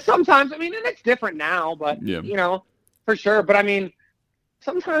 Yeah, sometimes. I mean, and it's different now, but for sure. But I mean,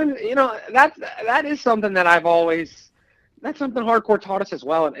 sometimes that is something that I've always. That's something hardcore taught us as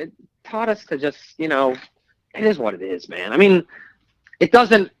well, and it taught us to just it is what it is, man. I mean, it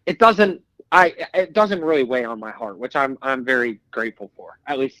doesn't really weigh on my heart, which I'm very grateful for,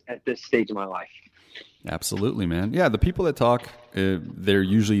 at least at this stage of my life. Absolutely, man. Yeah, the people that talk, they're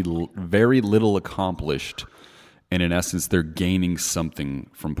usually very little accomplished. And in essence, they're gaining something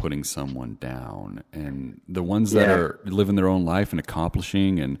from putting someone down. And the ones that are living their own life and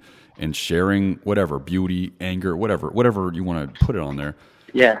accomplishing and sharing whatever, beauty, anger, whatever you want to put it on there.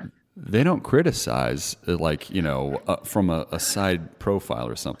 Yeah. They don't criticize from a side profile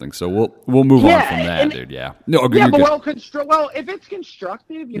or something. So we'll move on from that, dude. Yeah. No, yeah, but well, if it's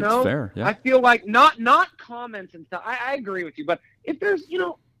constructive, it's fair, yeah. I feel like not comments and stuff. I agree with you, but if there's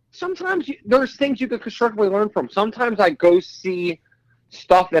sometimes there's things you can constructively learn from. Sometimes I go see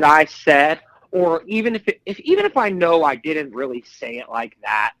stuff that I said, or even if I know I didn't really say it like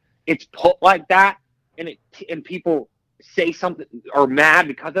that, it's put like that, and people say something or mad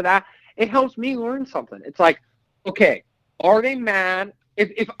because of that. It helps me learn something. It's like, okay, are they mad?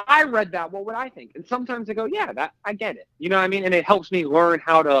 If I read that, what would I think? And sometimes I go, yeah, that I get it. You know what I mean? And it helps me learn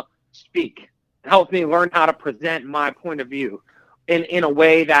how to speak. It helps me learn how to present my point of view in a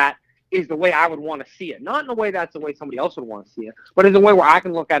way that is the way I would want to see it. Not in a way that's the way somebody else would want to see it, but in a way where I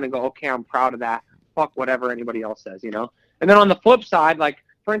can look at it and go, okay, I'm proud of that. Fuck whatever anybody else says, And then on the flip side, like,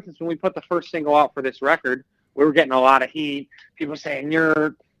 for instance, when we put the first single out for this record, we were getting a lot of heat. People saying,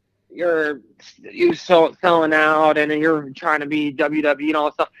 you're so selling out and you're trying to be WWE and all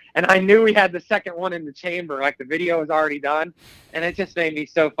that stuff. And I knew we had the second one in the chamber. Like, the video was already done. And it just made me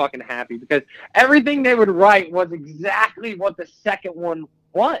so fucking happy because everything they would write was exactly what the second one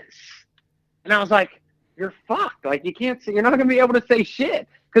was. And I was like, you're fucked. Like, you're not going to be able to say shit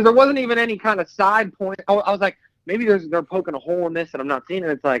because there wasn't even any kind of side point. I was like, maybe they're poking a hole in this and I'm not seeing it.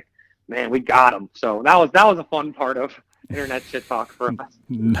 It's like, man, we got them. So that was a fun part of internet shit talk for us.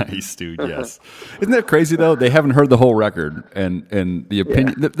 Nice, dude. Yes. Isn't that crazy though? They haven't heard the whole record, and the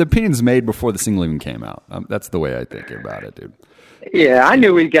opinion, the opinion's made before the single even came out. That's the way I think about it, dude. Yeah, I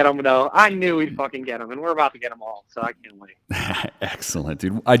knew we'd get them though. I knew we'd fucking get them, and we're about to get them all. So I can't wait. Excellent,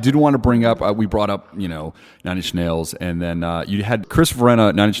 dude. I did want to bring up. We brought up, Nine Inch Nails, and then you had Chris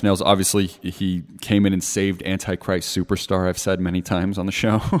Verena, Nine Inch Nails. Obviously, he came in and saved Antichrist Superstar. I've said many times on the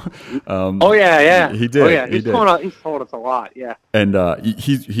show. Oh yeah. He did. Oh yeah, he's told us a lot. Yeah. And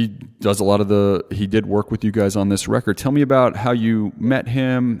he does a lot of he did work with you guys on this record. Tell me about how you met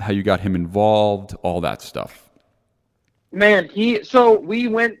him, how you got him involved, all that stuff. Man, we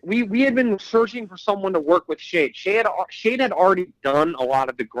had been searching for someone to work with Shade. Shade had already done a lot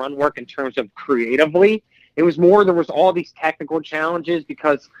of the grunt work in terms of creatively. It was more, there was all these technical challenges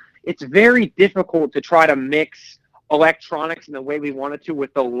because it's very difficult to try to mix electronics in the way we wanted to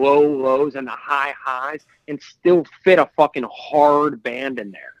with the low lows and the high highs and still fit a fucking hard band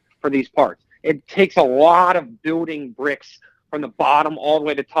in there for these parts. It takes a lot of building bricks from the bottom all the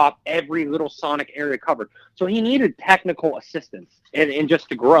way to top, every little sonic area covered. So he needed technical assistance and just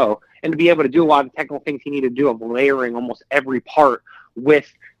to grow and to be able to do a lot of the technical things he needed to do of layering almost every part with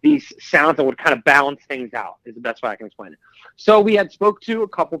these sounds that would kind of balance things out is the best way I can explain it. So we had spoke to a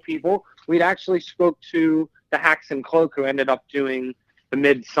couple people. We'd actually spoke to the Hacks and Cloak who ended up doing the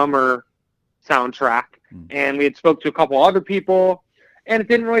Midsummer soundtrack. And we had spoke to a couple other people and it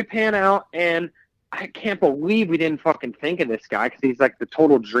didn't really pan out. And I can't believe we didn't fucking think of this guy because he's like the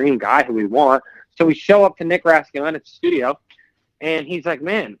total dream guy who we want. So we show up to Nick Rascalon at the studio, and he's like,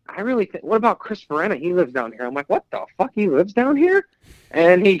 man, I really think, what about Chris Verena? He lives down here. I'm like, what the fuck? He lives down here?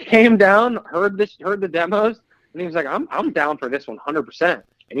 And he came down, heard the demos, and he was like, I'm down for this 100%.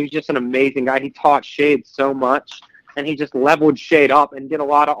 And he's just an amazing guy. He taught Shade so much, and he just leveled Shade up and did a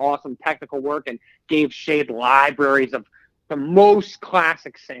lot of awesome technical work and gave Shade libraries of the most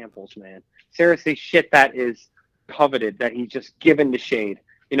classic samples, man. Seriously, shit that is coveted, that he's just given to Shade,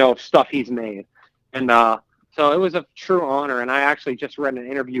 of stuff he's made. And so it was a true honor. And I actually just read an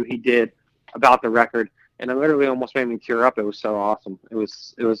interview he did about the record, and it literally almost made me tear up. It was so awesome. It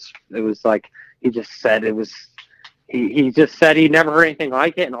was like he just said it was. He just said he never heard anything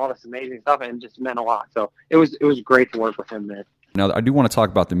like it, and all this amazing stuff, and it just meant a lot. So it was great to work with him, man. Now I do want to talk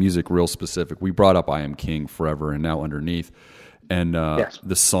about the music real specific. We brought up I Am King, Forever, and Now Underneath. and Yes.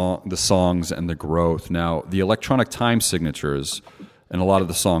 the songs and the growth. Now, the electronic time signatures and a lot of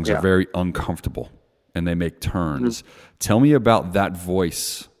the songs are very uncomfortable, and they make turns. Tell me about that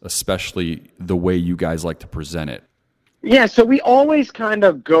voice, especially the way you guys like to present it. Yeah, so we always kind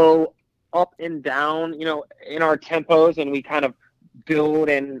of go up and down, you know, in our tempos, and we kind of build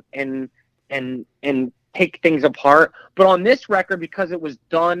and take things apart. But on this record, because it was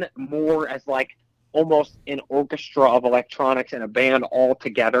done more as like almost an orchestra of electronics and a band all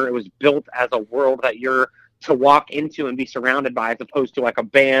together, it was built as a world that you're to walk into and be surrounded by, as opposed to like a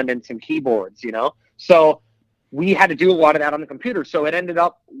band and some keyboards, you know? So we had to do a lot of that on the computer. So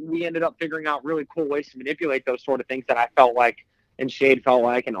we ended up figuring out really cool ways to manipulate those sort of things that I felt like, and Shade felt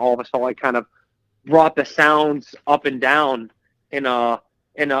like, and all of us felt like, kind of brought the sounds up and down and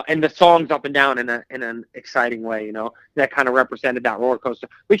the songs up and down in an exciting way, you know, that kind of represented that roller coaster.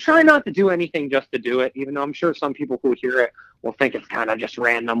 We try not to do anything just to do it, even though I'm sure some people who hear it will think it's kind of just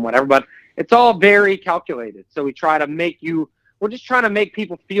random, whatever, but it's all very calculated. So we're just trying to make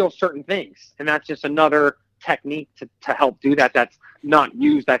people feel certain things. And that's just another technique to help do that. That's not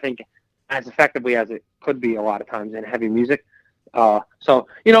used, I think, as effectively as it could be a lot of times in heavy music. So,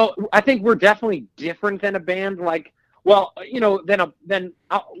 you know, I think we're definitely different than a band like, well, you know, then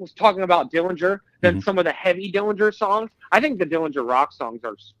I was talking about Dillinger, than some of the heavy Dillinger songs. I think the Dillinger rock songs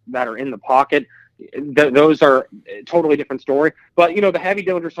that are in the pocket, those are a totally different story. But, you know, the heavy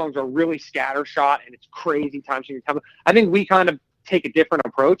Dillinger songs are really scattershot, and it's crazy time. I think we kind of take a different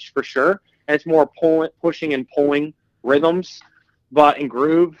approach for sure. And it's more pushing and pulling rhythms, and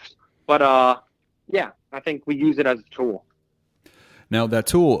grooves. But yeah, I think we use it as a tool. Now, that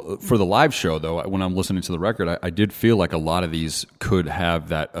tool for the live show, though, when I'm listening to the record, I did feel like a lot of these could have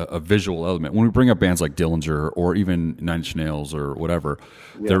that a visual element. When we bring up bands like Dillinger or even Nine Inch Nails or whatever,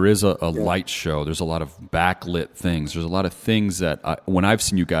 there is a light show. There's a lot of backlit things. There's a lot of things that when I've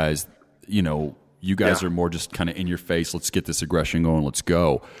seen you guys, you know, you guys are more just kind of in your face. Let's get this aggression going. Let's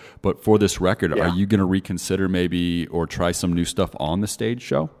go. But for this record, are you going to reconsider maybe or try some new stuff on the stage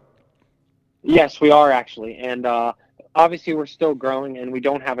show? Yes, we are actually. And obviously we're still growing and we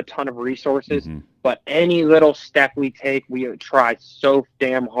don't have a ton of resources, but any little step we take, we try so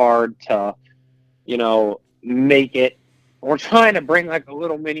damn hard to, you know, make it. We're trying to bring like a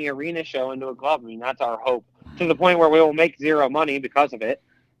little mini arena show into a club. I mean, that's our hope, to the point where we will make zero money because of it.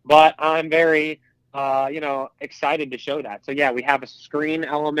 But I'm very, you know, excited to show that. So yeah, we have a screen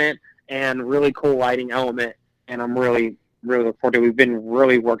element and really cool lighting element, and I'm really, really looking forward to it. We've been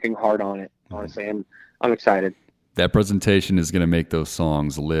really working hard on it, honestly, and I'm excited. That presentation is going to make those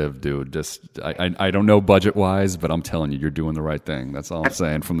songs live, dude. Just I don't know budget wise, but I'm telling you, you're doing the right thing. That's all I'm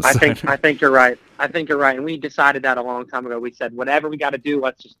saying from the side. I think you're right. And we decided that a long time ago. We said, whatever we got to do,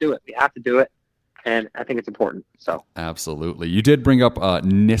 let's just do it. We have to do it. And I think it's important. So absolutely. You did bring up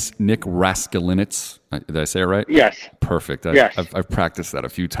Nick Raskalinitz. Did I say it right? Yes. Perfect. Yes. I've practiced that a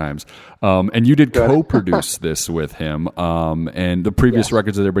few times. And you did co-produce this with him. And the previous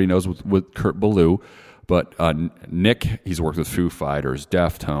records that everybody knows with Kurt Ballou. But Nick, he's worked with Foo Fighters,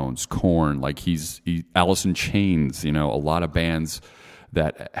 Deftones, Korn. Like he's Alice in Chains. You know, a lot of bands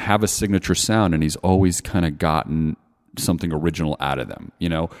that have a signature sound, and he's always kind of gotten something original out of them. You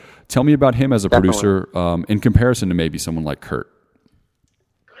know, tell me about him as a producer in comparison to maybe someone like Kurt.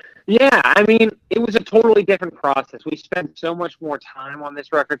 Yeah, I mean, it was a totally different process. We spent so much more time on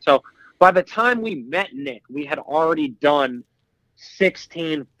this record. So by the time we met Nick, we had already done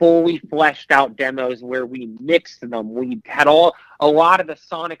 16 fully fleshed out demos where we mixed them. We had a lot of the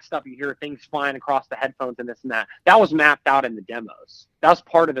sonic stuff. You hear things flying across the headphones and this and that. That was mapped out in the demos. That was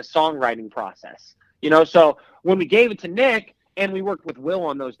part of the songwriting process. You know, so when we gave it to Nick, and we worked with Will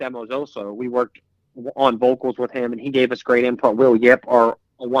on those demos also, we worked on vocals with him, and he gave us great input. Will Yip, or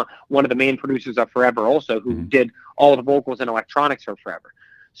one of the main producers of Forever also, who did all of the vocals and electronics for Forever.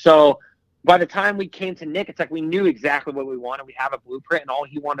 So by the time we came to Nick, it's like we knew exactly what we wanted. We have a blueprint, and all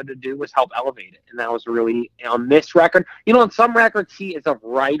he wanted to do was help elevate it. And that was really on this record. You know, on some records, he is a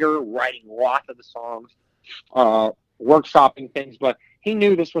writer, writing lots of the songs, workshopping things, but he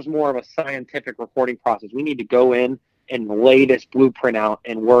knew this was more of a scientific recording process. We need to go in and lay this blueprint out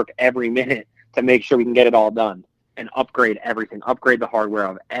and work every minute to make sure we can get it all done and upgrade everything, upgrade the hardware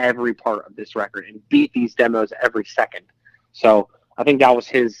of every part of this record, and beat these demos every second. So I think that was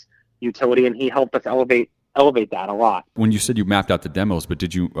his utility, and he helped us elevate that a lot. When you said you mapped out the demos, but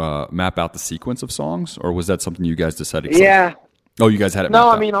did you map out the sequence of songs, or was that something you guys decided? Yeah. Oh, you guys had it mapped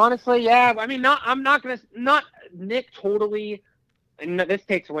out. I mean, honestly, yeah. I mean, not Nick totally, and this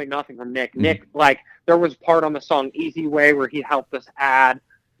takes away nothing from Nick. Nick, like, there was part on the song Easy Way where he helped us add,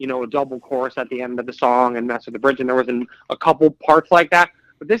 a double chorus at the end of the song and mess with the bridge. And there was a couple parts like that.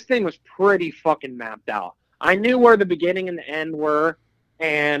 But this thing was pretty fucking mapped out. I knew where the beginning and the end were.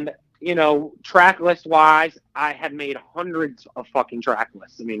 And, track list wise, I had made hundreds of fucking track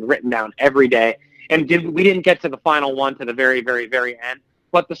lists. I mean, written down every day. And we didn't get to the final one to the very, very, very end.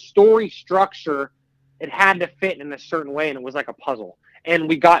 But the story structure, it had to fit in a certain way, and it was like a puzzle. And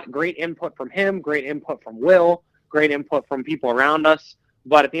we got great input from him, great input from Will, great input from people around us.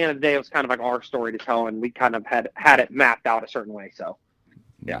 But at the end of the day, it was kind of like our story to tell, and we kind of had it mapped out a certain way. So,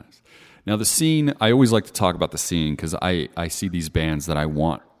 yeah. Now, the scene, I always like to talk about the scene because I see these bands that I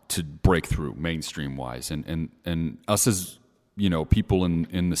want to break through mainstream-wise. And us as, people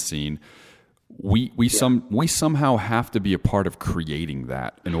in the scene, we somehow have to be a part of creating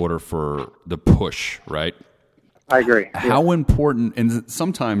that in order for the push, right? I agree. How important, and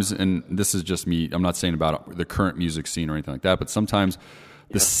sometimes, and this is just me, I'm not saying about the current music scene or anything like that, but sometimes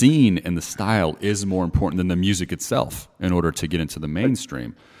the scene and the style is more important than the music itself in order to get into the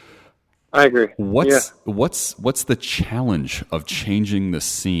mainstream. I agree. What's the challenge of changing the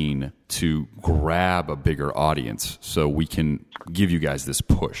scene to grab a bigger audience so we can give you guys this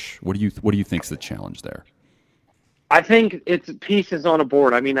push? What do you think's the challenge there? I think it's pieces on a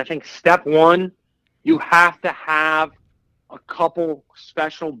board. I mean, I think step one, you have to have a couple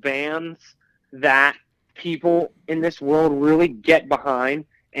special bands that people in this world really get behind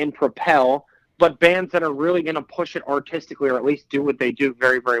and propel, but bands that are really going to push it artistically, or at least do what they do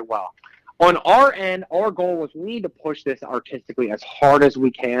very, very well. On our end, our goal was we need to push this artistically as hard as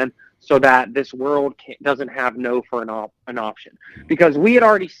we can so that this world doesn't have no for an option. Because we had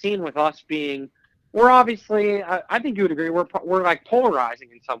already seen with us we're obviously, I think you would agree, we're like polarizing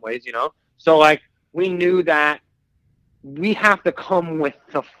in some ways, So like we knew that we have to come with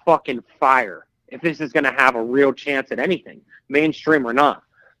the fucking fire if this is going to have a real chance at anything, mainstream or not.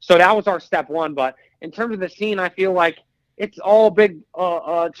 So that was our step one. But in terms of the scene, I feel like it's all big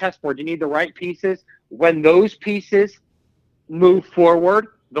chessboard. You need the right pieces. When those pieces move forward,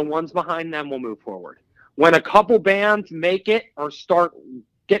 the ones behind them will move forward. When a couple bands make it or start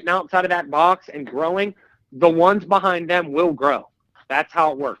getting outside of that box and growing, the ones behind them will grow. That's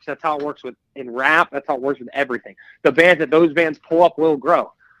how it works. That's how it works in rap. That's how it works with everything. The bands that those bands pull up will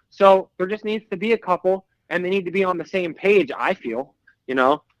grow. So there just needs to be a couple, and they need to be on the same page, I feel,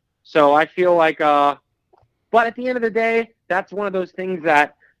 So I feel like, but at the end of the day, that's one of those things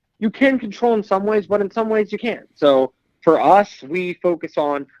that you can control in some ways, but in some ways you can't. So for us, we focus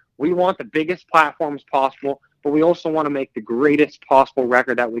on, we want the biggest platforms possible, but we also want to make the greatest possible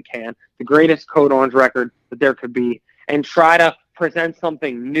record that we can, the greatest Code Orange record that there could be, and try to present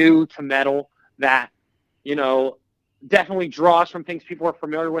something new to metal that, definitely draws from things people are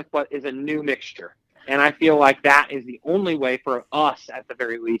familiar with, but is a new mixture. And I feel like that is the only way for us, at the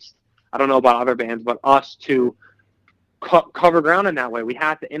very least, I don't know about other bands, but us to cover ground in that way. We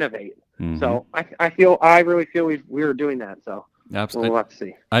have to innovate. Mm-hmm. So I really feel we're doing that. So absolutely, we'll have to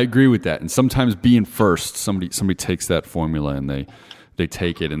see. I agree with that. And sometimes being first, somebody takes that formula and they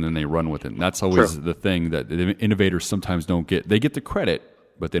take it and then they run with it. And that's always the thing that the innovators sometimes don't get. They get the credit,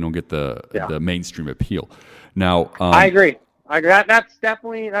 but they don't get the mainstream appeal. Now, I agree. That's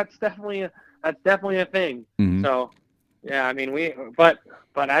definitely a thing. Mm-hmm. So, yeah, I mean but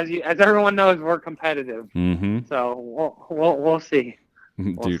as everyone knows, we're competitive. Mm-hmm. So we'll see.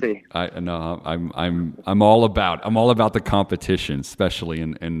 We'll see. I'm all about the competition, especially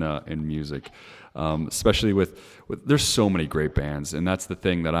in music. Especially with there's so many great bands, and that's the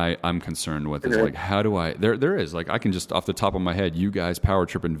thing that I'm concerned with is like, how do I there is like, I can just off the top of my head, you guys, Power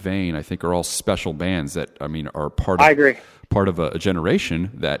Trip and Vane, I think are all special bands that are part of a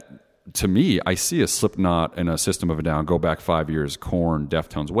generation that, to me, I see a Slipknot and a System of a Down go back 5 years, Korn,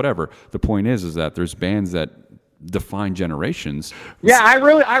 Deftones, whatever. The point is that there's bands that define generations. Yeah,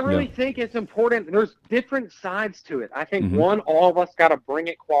 I really think it's important. There's different sides to it. I think all of us got to bring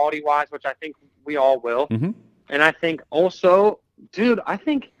it quality wise, which I think we all will. Mm-hmm. And I think also, dude, I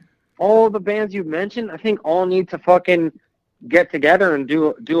think all the bands you've mentioned, I think all need to fucking get together and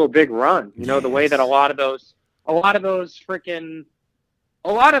do a big run. The way that a lot of those freaking,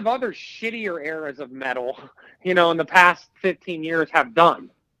 a lot of other shittier eras of metal, in the past 15 years have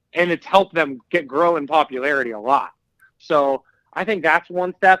done. And it's helped them grow in popularity a lot. So I think that's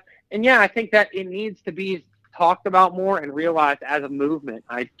one step. And yeah, I think that it needs to be talked about more and realized as a movement.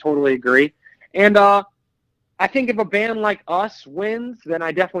 I totally agree. And I think if a band like us wins, then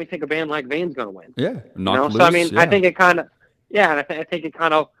I definitely think a band like Vane's going to win. Yeah, loose. So I mean, I think it kind of, and I think it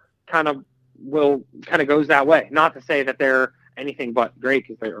kind of goes that way. Not to say that they're anything but great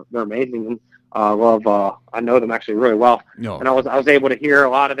because they're amazing, and I know them actually really well. No. And I was able to hear a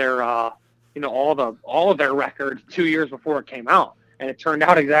lot of their all of their records 2 years before it came out, and it turned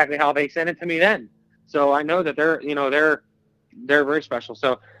out exactly how they sent it to me then. So I know that they're very special.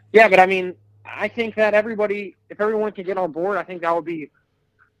 So yeah, but I mean, I think that if everyone can get on board, I think that would be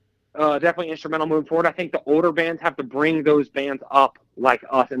definitely instrumental moving forward. I think the older bands have to bring those bands up like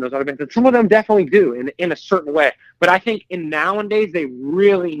us and those other bands. And some of them definitely do in a certain way. But I think nowadays they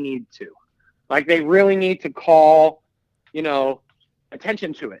really need to. Like, they really need to call,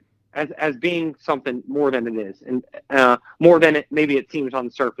 attention to it as being something more than it is, and more than maybe it seems on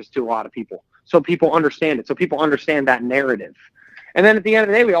the surface to a lot of people. So people understand it. So people understand that narrative. And then at the end of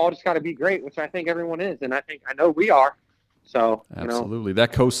the day, we all just got to be great, which I think everyone is. And I know we are. So, absolutely.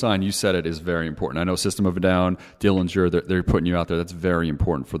 That cosign, you said it, is very important. I know System of a Down, Dillinger, they're putting you out there. That's very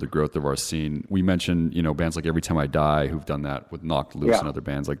important for the growth of our scene. We mentioned, bands like Every Time I Die who've done that with Knocked Loose and other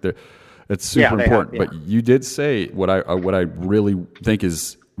bands. Like, it's super important. But you did say what I really think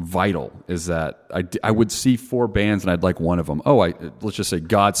is vital is that I would see 4 bands and I'd like one of them. Let's just say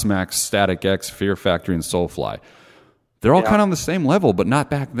Godsmack, Static X, Fear Factory, and Soulfly. They're all kind of on the same level, but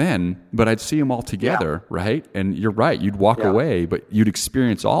not back then. But I'd see them all together, right? And you're right. You'd walk away, but you'd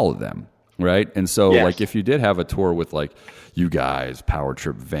experience all of them, right? And so, like, if you did have a tour with, like, you guys, Power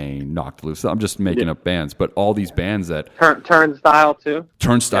Trip, Vane, Knocked Loose, I'm just making up bands, but all these bands that... Turnstile, too.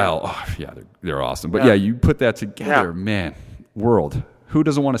 Turnstile, they're awesome. But, you put that together, man, world... Who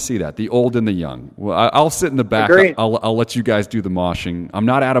doesn't want to see that? The old and the young. Well, I'll sit in the back. I'll let you guys do the moshing. I'm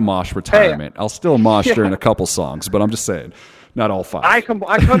not out of mosh retirement. I'll still mosh during a couple songs, but I'm just saying, not all 5. I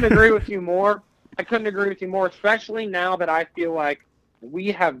couldn't agree with you more. Especially now that I feel like we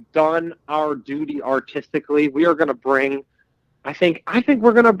have done our duty artistically. We are going to bring, I think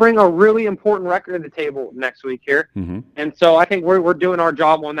we're going to bring a really important record to the table next week here. Mm-hmm. And so I think we're doing our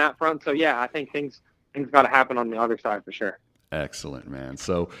job on that front. So yeah, I think things got to happen on the other side for sure. Excellent, man.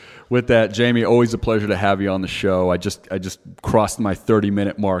 So with that, Jami, always a pleasure to have you on the show. I just crossed my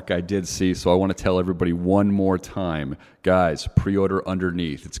 30-minute mark, I did see, so I want to tell everybody one more time. Guys, pre-order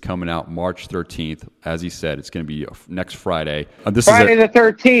Underneath. It's coming out March 13th. As he said, it's going to be next Friday. Friday the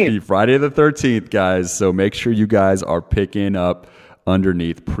 13th. Friday the 13th, guys. So make sure you guys are picking up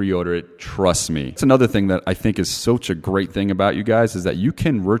Underneath. Pre-order it. Trust me. It's another thing that I think is such a great thing about you guys is that you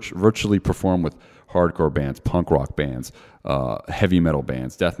can virtually perform with hardcore bands, punk rock bands, heavy metal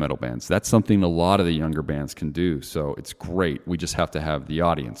bands, death metal bands. That's something a lot of the younger bands can do. So it's great. We just have to have the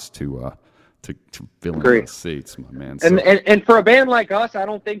audience to fill in the seats, my man. So, and for a band like us, I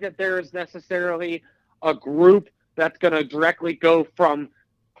don't think that there is necessarily a group that's going to directly go from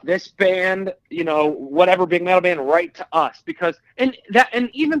this band, whatever big metal band, right to us. Because and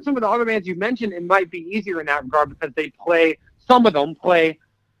even some of the other bands you mentioned, it might be easier in that regard because some of them play.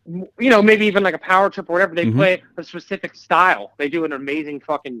 Maybe even like a Power Trip or whatever, they play a specific style. They do an amazing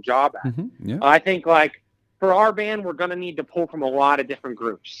fucking job at. I think, like, for our band, we're going to need to pull from a lot of different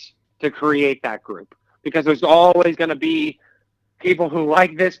groups to create that group because there's always going to be people who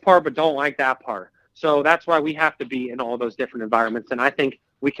like this part but don't like that part. So that's why we have to be in all those different environments, and I think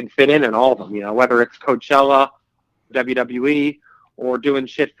we can fit in all of them, whether it's Coachella, WWE, or doing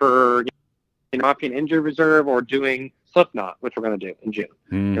shit for Mafia and Injury Reserve, or doing Slipknot, which we're going to do in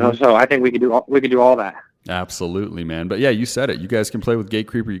June. So I think we could do all that. Absolutely, man. But yeah, you said it. You guys can play with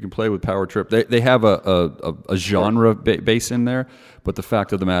Gatecreeper. You can play with Power Trip. They have a genre base in there. But the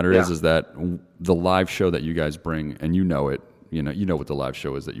fact of the matter is that the live show that you guys bring, and you know it. You know what the live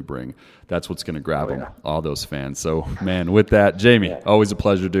show is that you bring. That's what's going to grab them, all those fans. So, man, with that, Jami, always a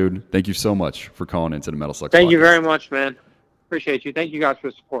pleasure, dude. Thank you so much for calling into the Metal Sucks Thank podcast. you very much, man. Appreciate you. Thank you guys for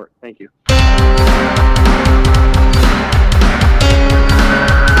the support. Thank you.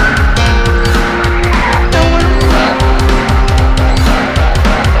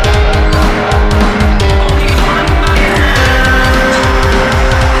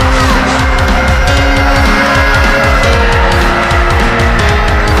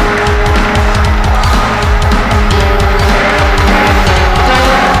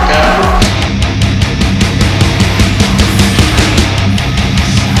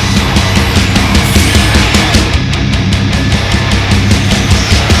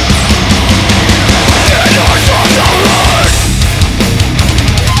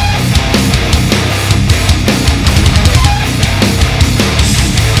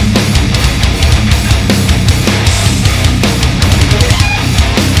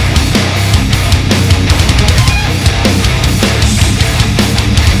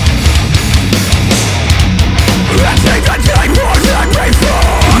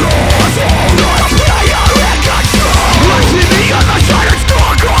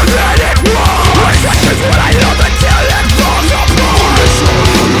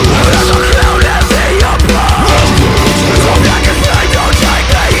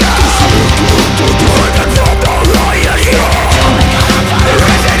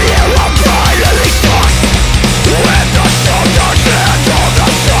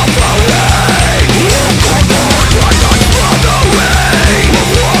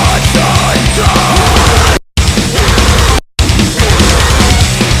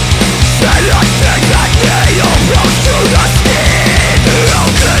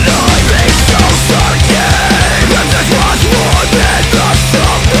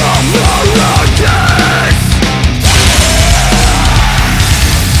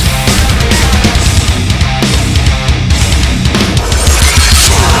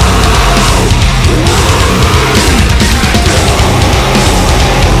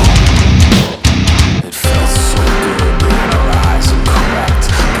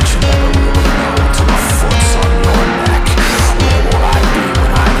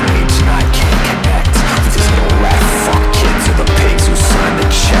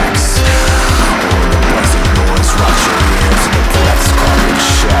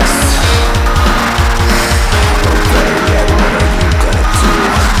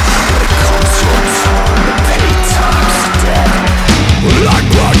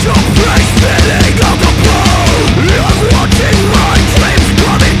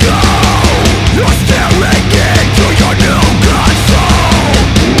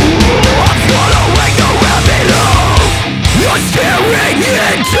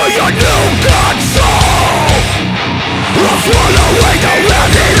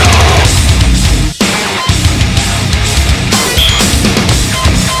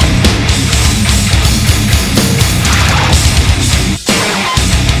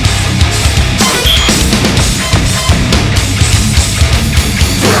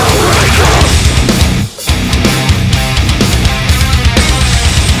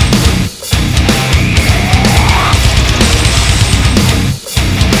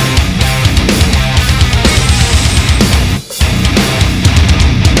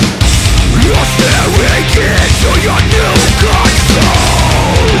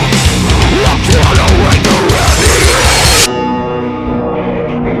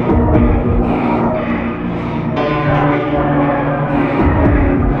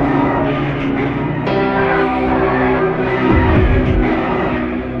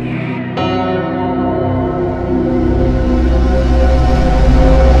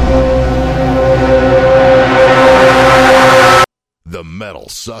 Metal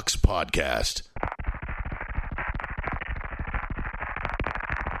Sucks Podcast.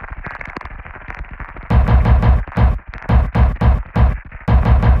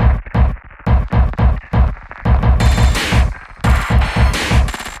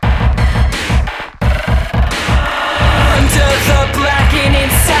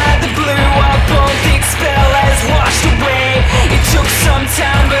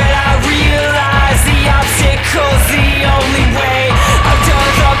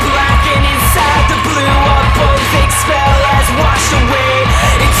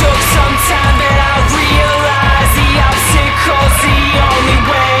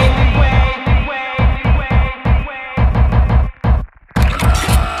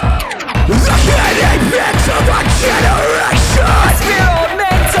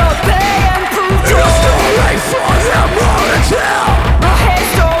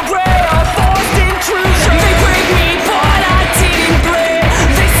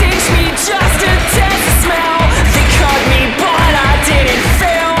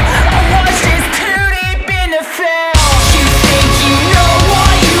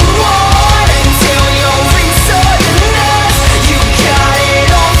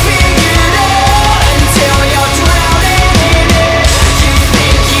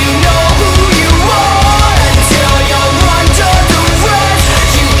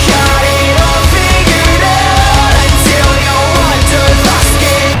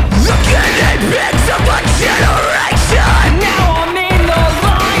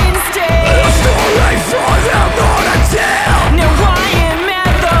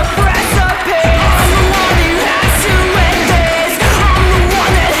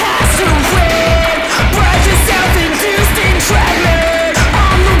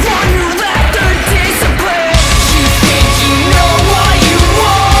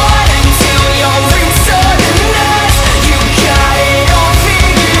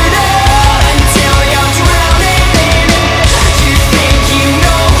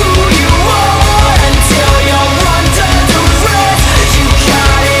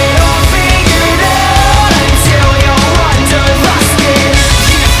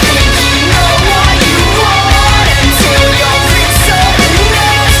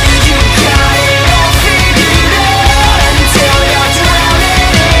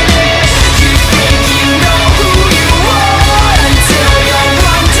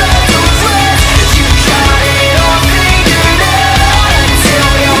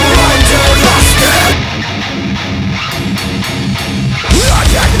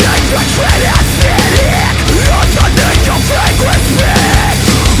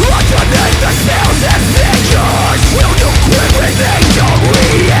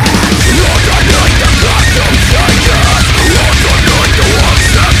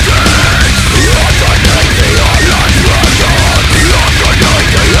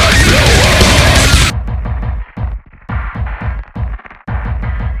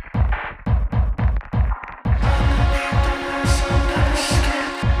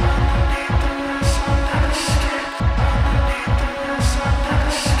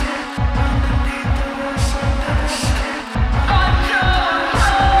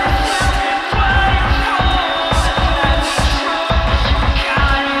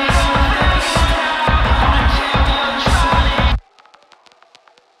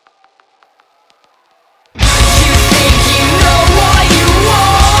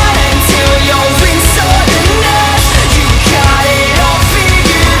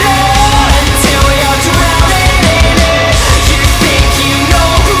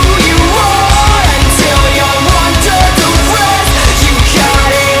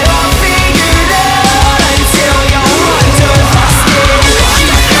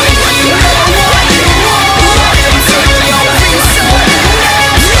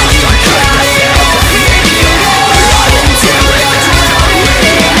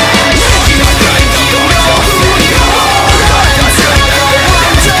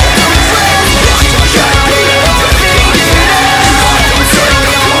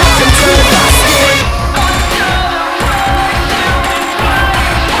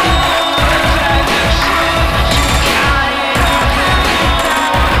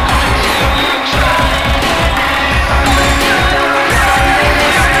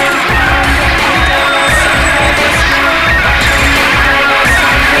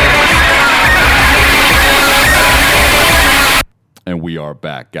 are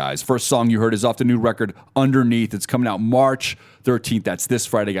back, guys. First song you heard is off the new record, Underneath. It's coming out March 13th. That's this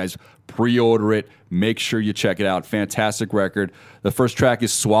Friday, guys. Pre-order it. Make sure you check it out. Fantastic record. The first track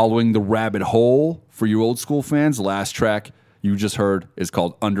is Swallowing the Rabbit Hole for you old school fans. The last track you just heard is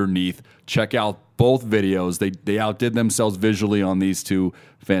called Underneath. Check out both videos. They outdid themselves visually on these two.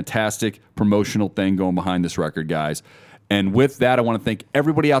 Fantastic promotional thing going behind this record, guys. And with that, I want to thank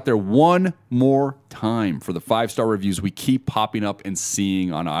everybody out there one more time for the 5-star reviews we keep popping up and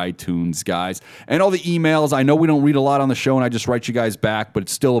seeing on iTunes, guys. And all the emails. I know we don't read a lot on the show, and I just write you guys back, but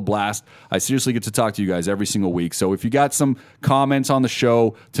it's still a blast. I seriously get to talk to you guys every single week. So if you got some comments on the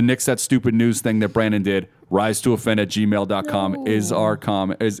show to nix that stupid news thing that Brandon did, rise2offend@gmail.com is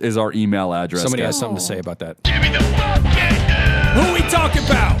our email address. Somebody guys. has something to say about that. Who are we talking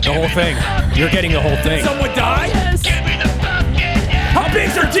about? The whole thing. You're getting the whole thing. Someone died? Yes. How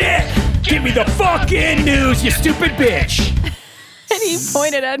big's her dick? Give me the fucking news, you stupid bitch. And he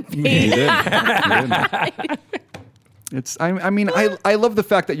pointed at me. He did. It's. I mean, I love the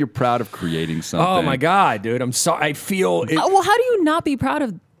fact that you're proud of creating something. Oh my god, dude! I'm sorry. I feel. Well, how do you not be proud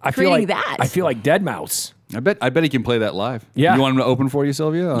of creating that? I feel like Dead Mouse. I bet he can play that live. Yeah. You want him to open for you,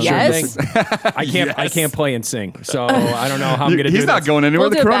 Sylvia? Yes. I can't play and sing, so I don't know how I'm going to do this. He's not going anywhere. We'll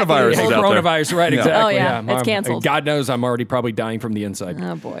the do it back coronavirus later. is out Coronavirus, right? Yeah. Exactly. Oh, yeah. It's canceled. God knows I'm already probably dying from the inside.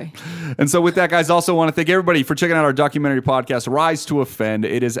 Oh, boy. there. And so with that, guys, also want to thank everybody for checking out our documentary podcast, Rise to Offend.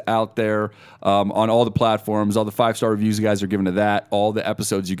 It is out there on all the platforms. All the 5-star reviews you guys are giving to that. All the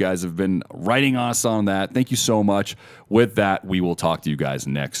episodes you guys have been writing us on that. Thank you so much. With that, we will talk to you guys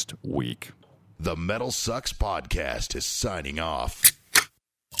next week. The Metal Sucks Podcast is signing off.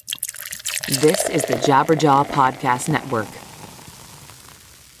 This is the Jabberjaw Podcast Network.